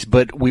guys,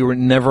 but we were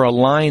never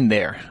aligned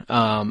there.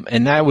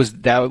 And that was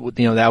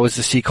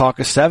the Sea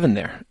Caucus 7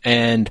 there.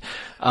 And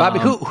Bobby,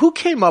 who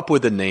came up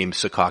with the name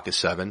Sea Caucus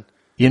 7?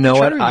 You know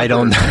what? I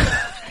don't know.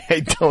 I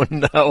don't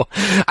know.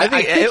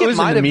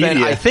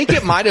 I think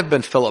it might have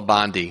been Philip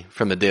Bondi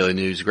from the Daily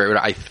News. Great.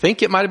 I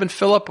think it might have been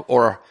Philip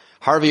or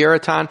Harvey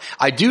Araton.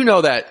 I do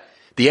know that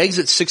the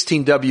Exit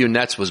 16W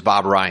Nets was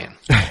Bob Ryan.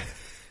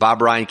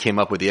 Bob Ryan came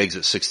up with the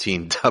Exit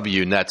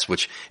 16W Nets,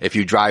 which if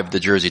you drive the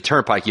Jersey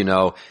Turnpike,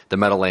 the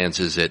Meadowlands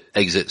is at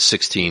Exit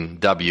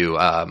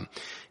 16W.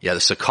 The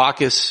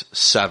Secaucus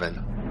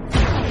 7.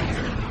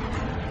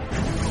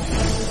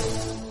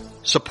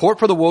 Support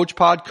for the Woj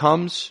Pod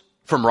comes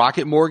from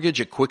Rocket Mortgage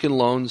at Quicken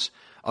Loans,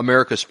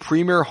 America's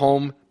premier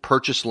home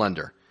purchase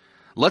lender.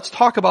 Let's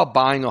talk about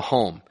buying a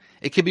home.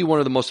 It can be one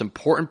of the most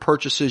important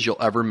purchases you'll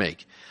ever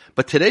make.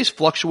 But today's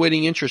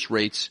fluctuating interest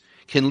rates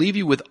can leave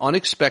you with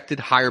unexpected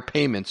higher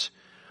payments,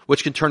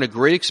 which can turn a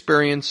great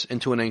experience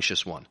into an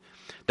anxious one.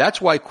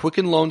 That's why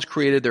Quicken Loans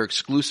created their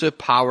exclusive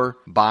power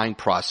buying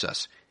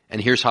process.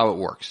 And here's how it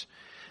works.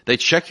 They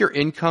check your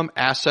income,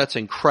 assets,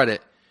 and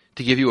credit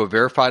to give you a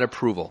verified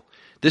approval.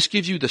 This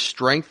gives you the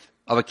strength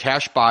of a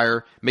cash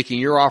buyer, making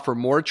your offer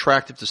more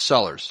attractive to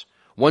sellers.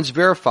 Once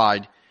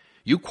verified,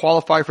 you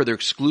qualify for their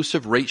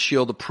exclusive Rate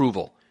Shield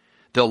approval.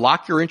 They'll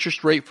lock your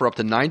interest rate for up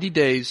to 90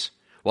 days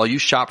while you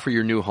shop for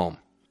your new home.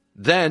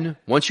 Then,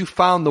 once you've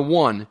found the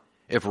one,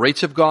 if rates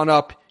have gone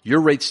up,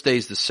 your rate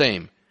stays the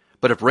same.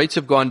 But if rates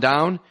have gone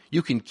down,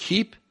 you can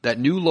keep that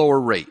new lower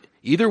rate.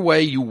 Either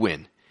way, you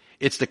win.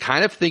 It's the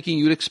kind of thinking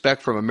you'd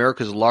expect from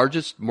America's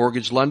largest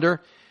mortgage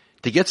lender.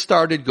 To get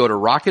started, go to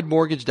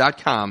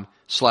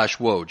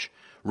rocketmortgage.com/Woj.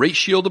 Rate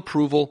Shield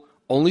approval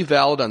only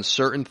valid on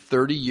certain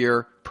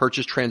 30-year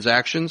purchase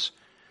transactions.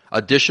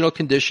 Additional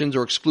conditions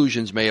or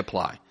exclusions may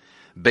apply.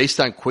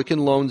 Based on Quicken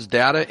Loans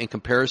data in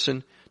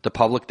comparison to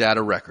public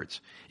data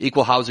records.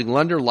 Equal housing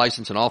lender,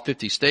 licensed in all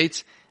 50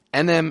 states.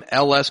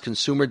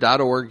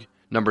 NMLSconsumer.org,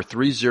 number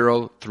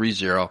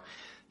 3030.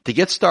 To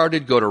get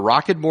started, go to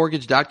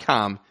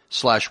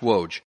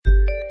rocketmortgage.com/Woj.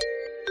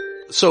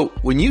 So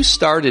when you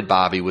started,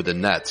 Bobby, with the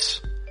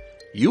Nets,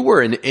 you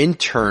were an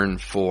intern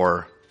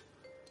for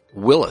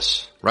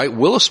Willis, right?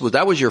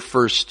 That was your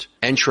first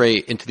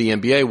entry into the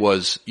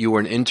NBA. You were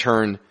an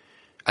intern.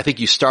 I think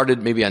you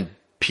started maybe on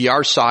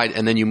PR side,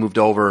 and then you moved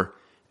over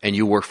and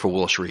you worked for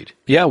Willis Reed.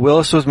 Yeah,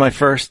 Willis was my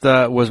first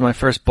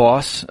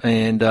boss,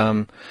 and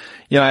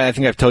I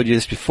think I've told you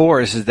this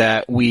before. Is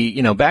that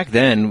we, back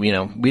then, we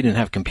didn't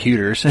have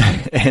computers,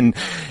 and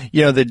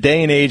the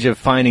day and age of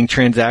finding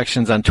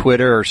transactions on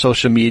Twitter or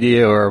social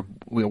media or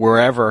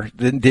wherever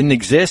didn't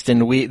exist,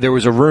 and there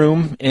was a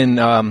room in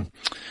our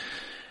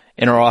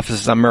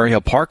offices on Murray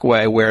Hill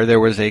Parkway where there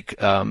was a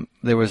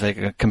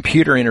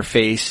computer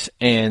interface,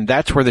 and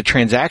that's where the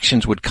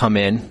transactions would come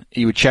in.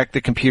 You would check the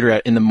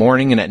computer in the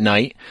morning and at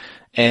night,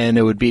 and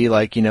it would be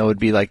like,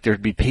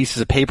 there'd be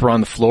pieces of paper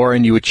on the floor,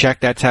 and you would check.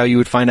 That's how you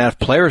would find out if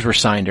players were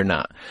signed or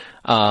not.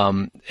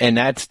 And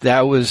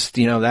that was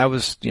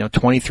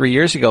 23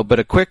 years ago. But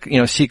a quick,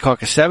 Sea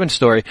Caucus 7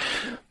 story.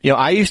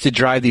 I used to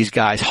drive these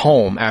guys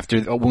home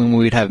when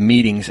we'd have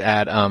meetings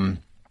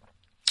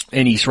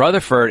in East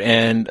Rutherford,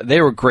 and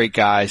they were great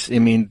guys. I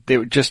mean, they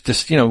were just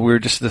we were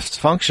just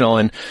dysfunctional.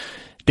 And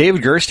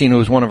David Gerstein, who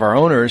was one of our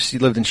owners, he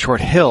lived in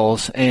Short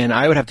Hills, and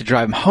I would have to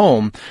drive him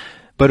home.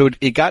 But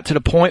it got to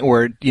the point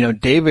where,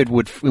 David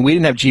we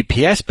didn't have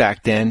GPS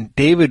back then.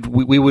 David,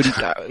 we would,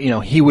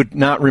 he would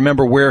not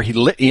remember where he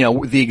lived,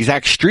 the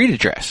exact street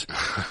address.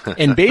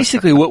 And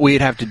basically what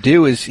we'd have to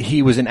do is,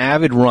 he was an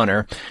avid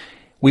runner.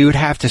 We would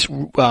have to,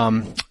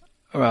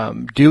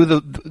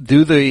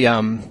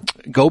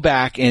 go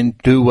back and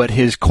do what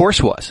his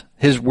course was,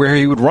 where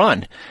he would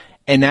run.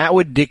 And that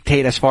would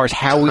dictate as far as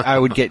how I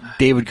would get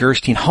David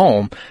Gerstein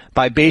home,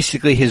 by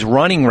basically his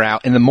running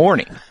route in the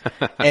morning.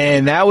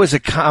 And that was a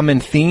common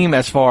theme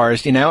as far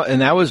as, and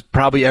that was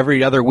probably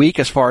every other week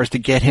as far as to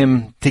get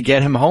him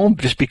home,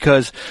 just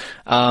because,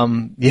 we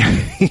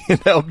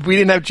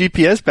didn't have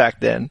GPS back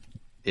then.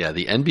 Yeah,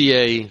 the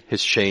NBA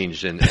has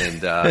changed, and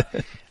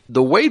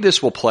the way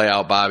this will play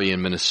out, Bobby,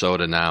 in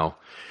Minnesota now,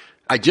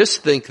 I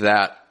just think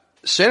that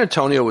San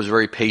Antonio was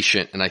very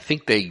patient, and I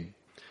think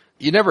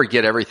you never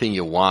get everything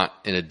you want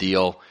in a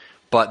deal,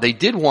 but they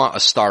did want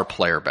a star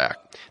player back.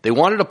 They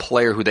wanted a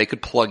player who they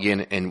could plug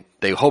in and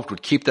they hoped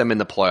would keep them in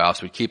the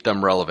playoffs, would keep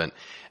them relevant.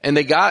 And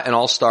they got an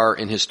all-star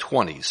in his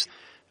 20s.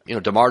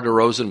 DeMar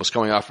DeRozan was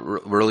coming off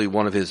really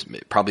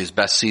probably his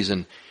best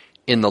season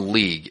in the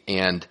league.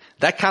 And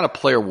that kind of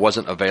player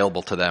wasn't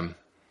available to them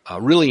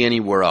really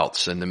anywhere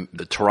else. And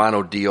the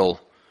Toronto deal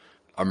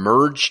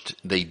emerged.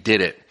 They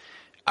did it.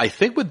 I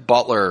think with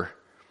Butler,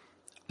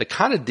 the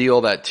kind of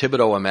deal that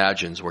Thibodeau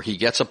imagines where he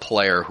gets a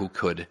player who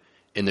could,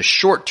 in the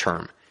short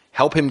term,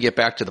 help him get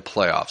back to the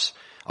playoffs,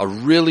 a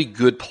really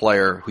good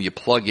player who you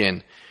plug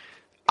in,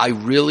 I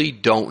really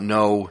don't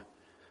know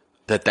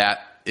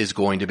that is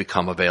going to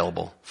become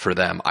available for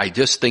them. I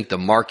just think the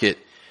market,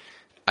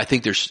 I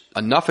think there's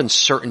enough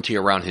uncertainty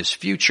around his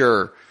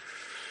future.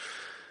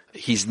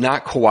 He's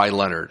not Kawhi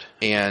Leonard.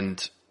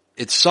 And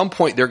at some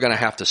point they're going to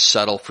have to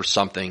settle for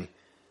something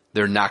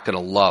they're not going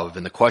to love.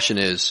 And the question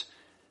is,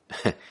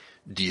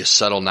 do you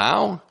settle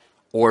now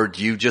or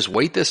do you just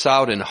wait this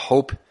out and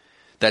hope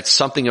that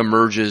something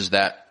emerges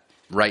that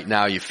right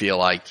now you feel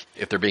like,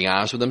 if they're being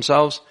honest with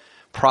themselves,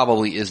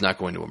 probably is not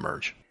going to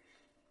emerge?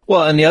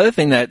 Well, and the other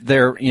thing that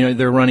they're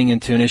running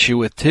into an issue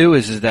with too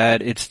is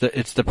that it's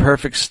the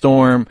perfect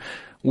storm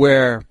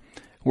where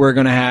we're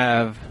going to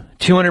have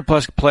 200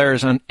 plus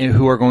players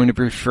who are going to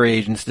be free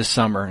agents this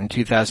summer in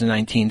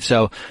 2019.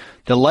 So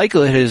the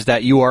likelihood is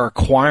that you are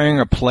acquiring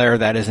a player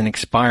that isn't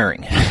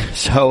expiring.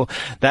 So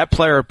that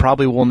player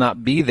probably will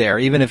not be there,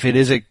 even if it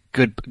is a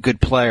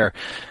good player.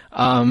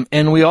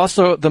 And we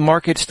also, the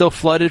market's still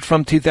flooded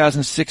from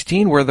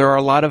 2016 where there are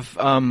a lot of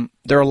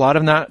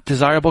not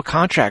desirable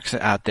contracts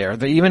out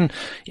there. Even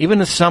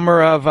the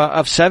summer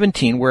of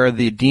 17 where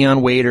the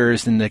Dion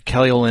Waiters and the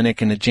Kelly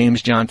Olynyk and the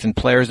James Johnson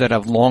players that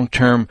have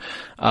long-term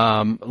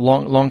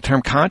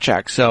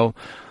contracts. So,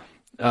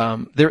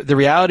 the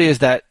reality is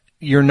that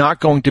you're not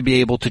going to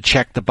be able to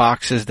check the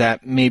boxes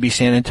that maybe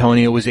San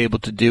Antonio was able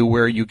to do,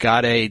 where you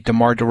got a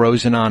DeMar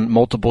DeRozan on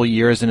multiple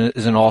years and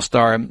as an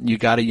all-star. You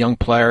got a young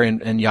player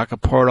in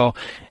Jakob Poeltl,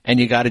 and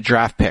you got a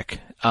draft pick.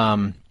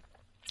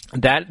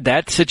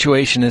 That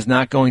situation is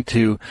not going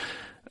to,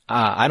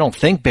 I don't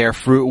think, bear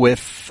fruit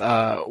with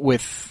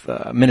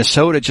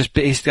Minnesota, just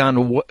based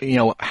on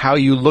how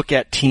you look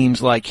at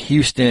teams like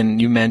Houston.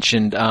 You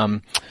mentioned,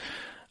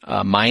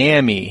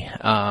 Miami,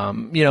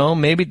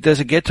 maybe does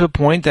it get to a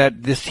point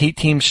that this Heat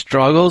team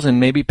struggles, and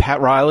maybe Pat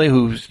Riley,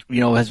 who's,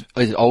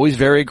 is always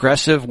very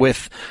aggressive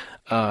with,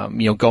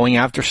 going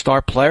after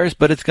star players,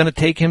 but it's going to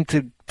take him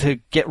to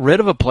get rid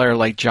of a player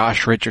like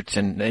Josh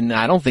Richardson. And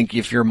I don't think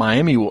if you're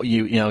Miami,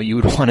 you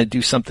would want to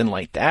do something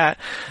like that.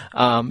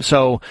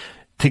 So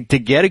to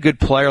get a good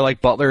player like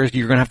Butler,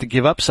 you're going to have to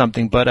give up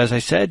something. But as I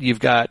said, you've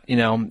got,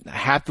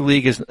 half the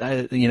league is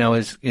going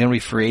to be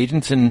free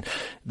agents, and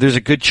there's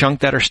a good chunk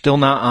that are still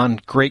not on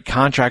great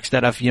contracts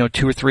that have,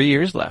 2 or 3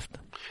 years left.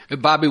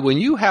 Bobby, when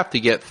you have to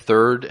get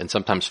third and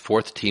sometimes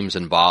fourth teams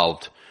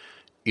involved,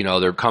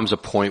 there comes a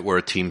point where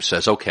a team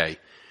says, okay,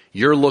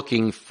 you're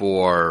looking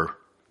for,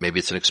 maybe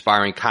it's an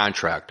expiring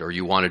contract or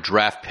you want a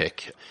draft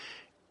pick.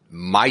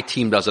 My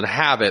team doesn't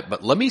have it,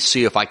 but let me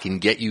see if I can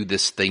get you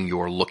this thing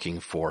you're looking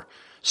for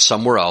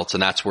somewhere else.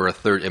 And that's where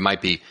it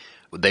might be,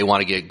 they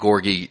want to get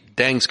Gorgie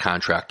Deng's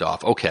contract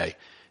off. Okay.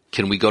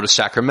 Can we go to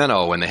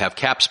Sacramento and they have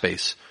cap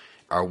space?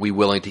 Are we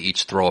willing to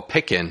each throw a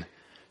pick in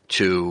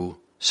to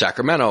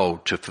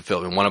Sacramento to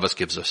fulfill? And one of us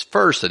gives us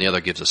first and the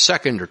other gives us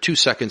second or 2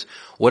 seconds,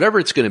 whatever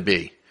it's going to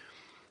be.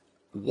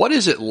 What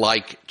is it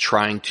like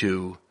trying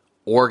to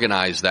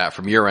organize that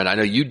from your end? I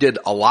know you did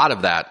a lot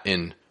of that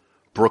in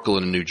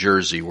Brooklyn and New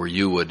Jersey, where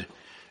you would,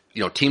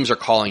 teams are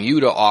calling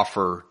you to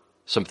offer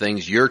some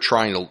things. You're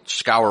trying to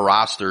scour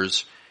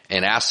rosters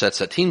and assets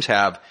that teams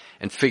have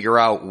and figure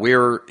out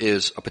where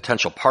is a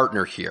potential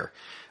partner here.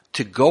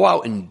 To go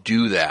out and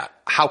do that,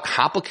 how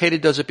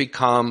complicated does it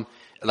become?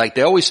 Like,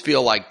 they always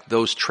feel like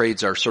those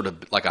trades are sort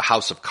of like a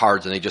house of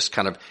cards, and they just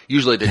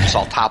usually they just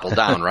all topple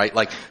down, right?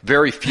 Like,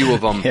 very few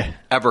of them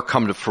ever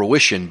come to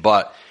fruition,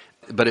 but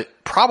it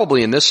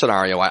probably in this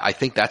scenario, I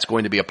think that's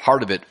going to be a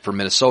part of it for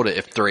Minnesota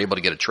if they're able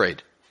to get a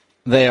trade.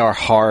 They are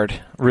hard,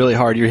 really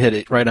hard. You hit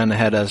it right on the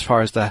head as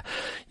far as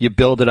you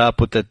build it up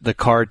with the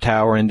card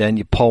tower, and then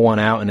you pull one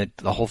out and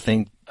the whole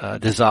thing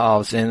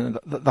dissolves. And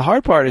the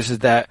hard part is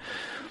that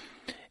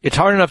it's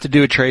hard enough to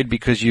do a trade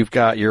because you've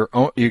got your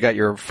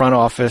front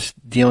office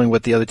dealing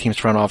with the other team's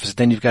front office.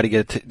 Then you've got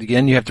to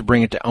you have to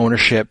bring it to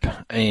ownership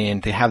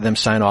and to have them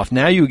sign off.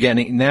 Now you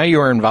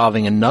are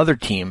involving another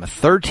team, a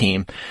third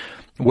team,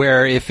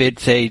 where if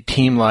it's a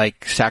team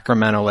like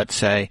Sacramento, let's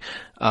say,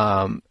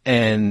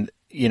 and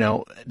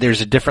there's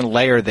a different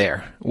layer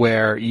there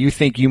where you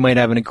think you might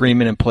have an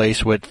agreement in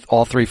place with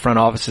all three front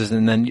offices,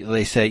 and then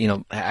they say,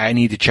 I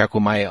need to check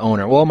with my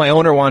owner. Well, my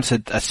owner wants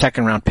a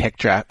second round pick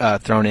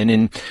thrown in,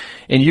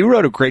 and you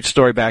wrote a great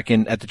story back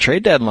at the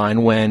trade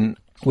deadline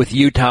with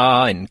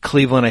Utah and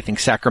Cleveland, I think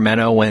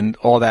Sacramento, when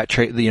all that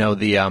trade,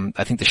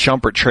 I think the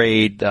Shumpert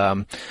trade,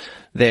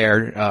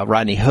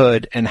 Rodney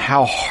Hood, and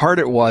how hard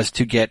it was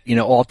to get,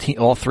 all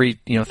three,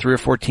 3 or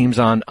 4 teams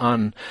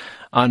on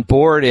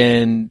board.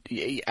 And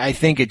I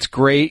think it's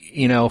great,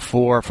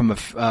 from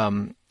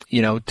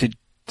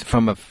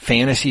a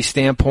fantasy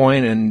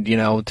standpoint, and,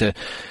 to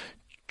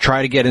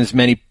try to get as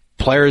many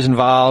players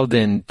involved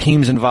and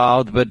teams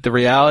involved. But the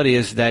reality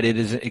is that it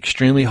is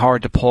extremely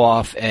hard to pull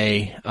off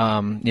a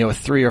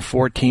 3 or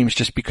 4 teams,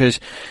 just because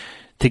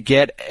to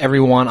get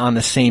everyone on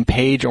the same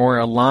page or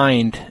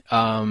aligned,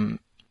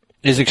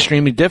 is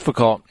extremely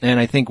difficult. And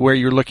I think where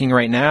you're looking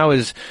right now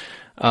is,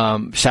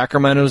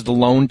 Sacramento's the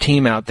lone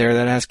team out there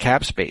that has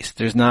cap space.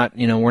 There's not,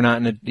 we're not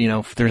in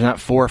a, there's not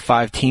 4 or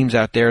 5 teams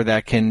out there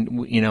that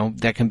can,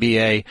 that can be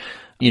a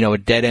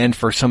dead end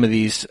for some of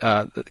these,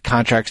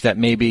 contracts that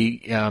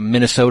maybe,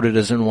 Minnesota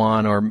doesn't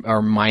want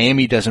or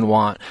Miami doesn't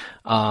want.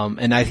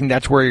 And I think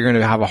that's where you're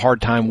going to have a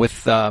hard time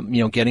with,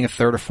 getting a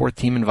 3rd or 4th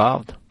team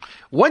involved.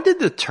 When did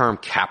the term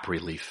cap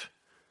relief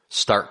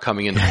start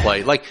coming into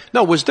play?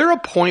 Was there a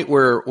point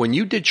where when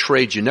you did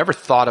trades, you never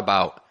thought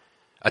about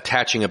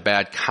attaching a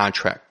bad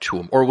contract to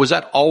them? Or was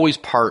that always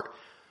part?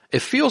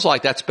 It feels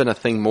like that's been a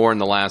thing more in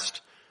the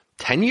last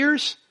 10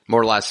 years, more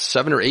or less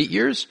 7 or 8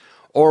 years.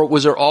 Or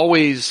was there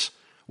always,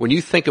 when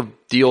you think of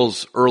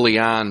deals early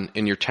on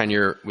in your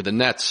tenure with the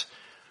Nets,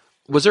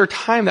 was there a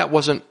time that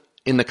wasn't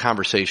in the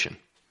conversation?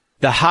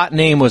 The hot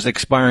name was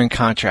expiring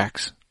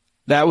contracts.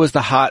 That was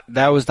the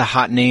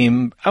hot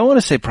name. I want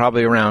to say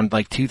probably around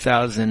like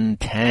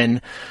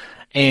 2010.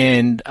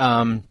 And,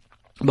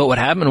 but what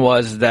happened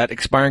was that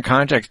expiring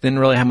contracts didn't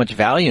really have much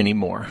value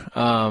anymore,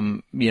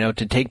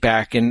 to take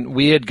back. And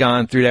we had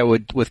gone through that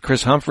with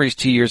Chris Humphries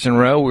 2 years in a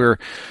row.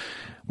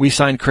 We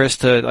signed Chris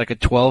to like a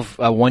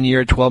 1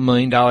 year, $12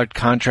 million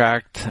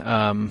contract,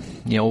 1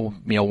 year,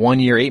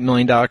 $8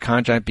 million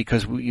contract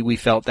because we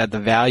felt that the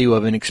value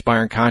of an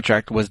expiring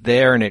contract was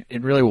there, and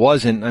it really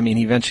wasn't. I mean,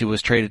 he eventually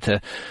was traded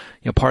to,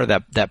 part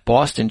of that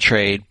Boston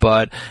trade.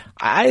 But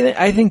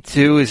I think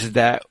too is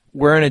that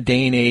we're in a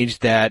day and age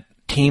that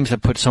teams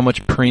have put so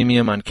much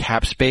premium on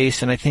cap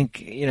space. And I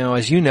think,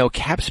 as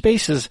cap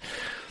space is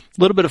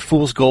a little bit of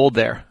fool's gold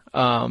there.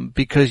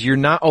 Because you're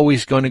not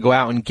always going to go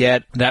out and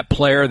get that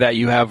player that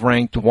you have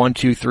ranked 1,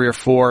 2, 3, or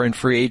 4 in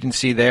free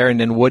agency there. And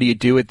then what do you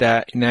do with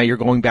that? Now you're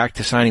going back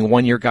to signing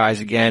 1 year guys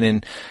again.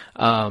 And,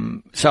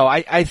 so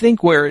I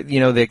think where,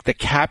 the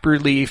cap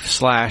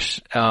relief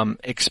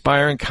 /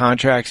 expiring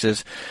contracts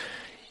is,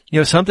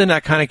 something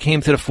that kind of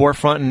came to the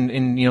forefront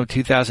in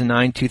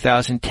 2009,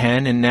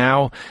 2010. And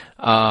now,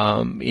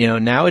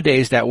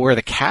 nowadays that where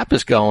the cap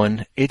is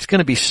going, it's going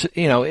to be,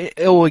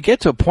 it will get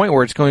to a point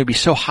where it's going to be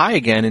so high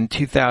again in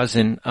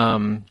 2000,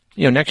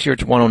 next year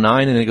it's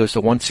 109 and it goes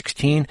to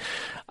 116,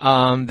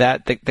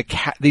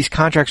 that these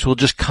contracts will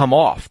just come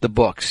off the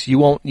books. You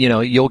won't,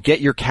 you'll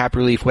get your cap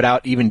relief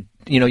without even,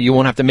 you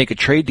won't have to make a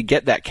trade to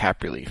get that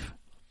cap relief.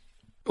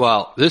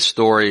 Well, this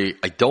story,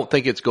 I don't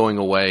think it's going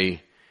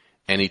away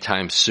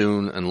anytime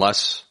soon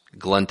unless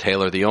Glenn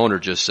Taylor, the owner,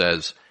 just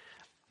says,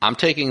 I'm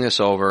taking this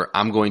over.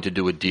 I'm going to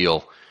do a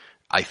deal.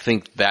 I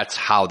think that's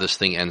how this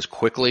thing ends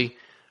quickly,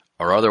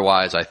 or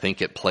otherwise I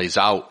think it plays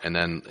out. And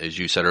then, as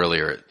you said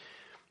earlier,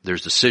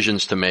 there's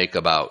decisions to make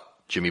about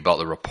Jimmy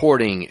Butler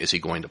reporting. Is he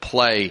going to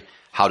play?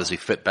 How does he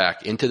fit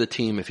back into the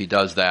team if he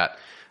does that?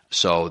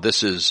 So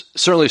this is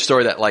certainly a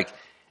story that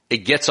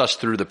it gets us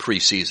through the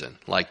preseason.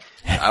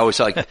 I always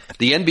say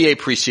the NBA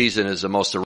preseason is the most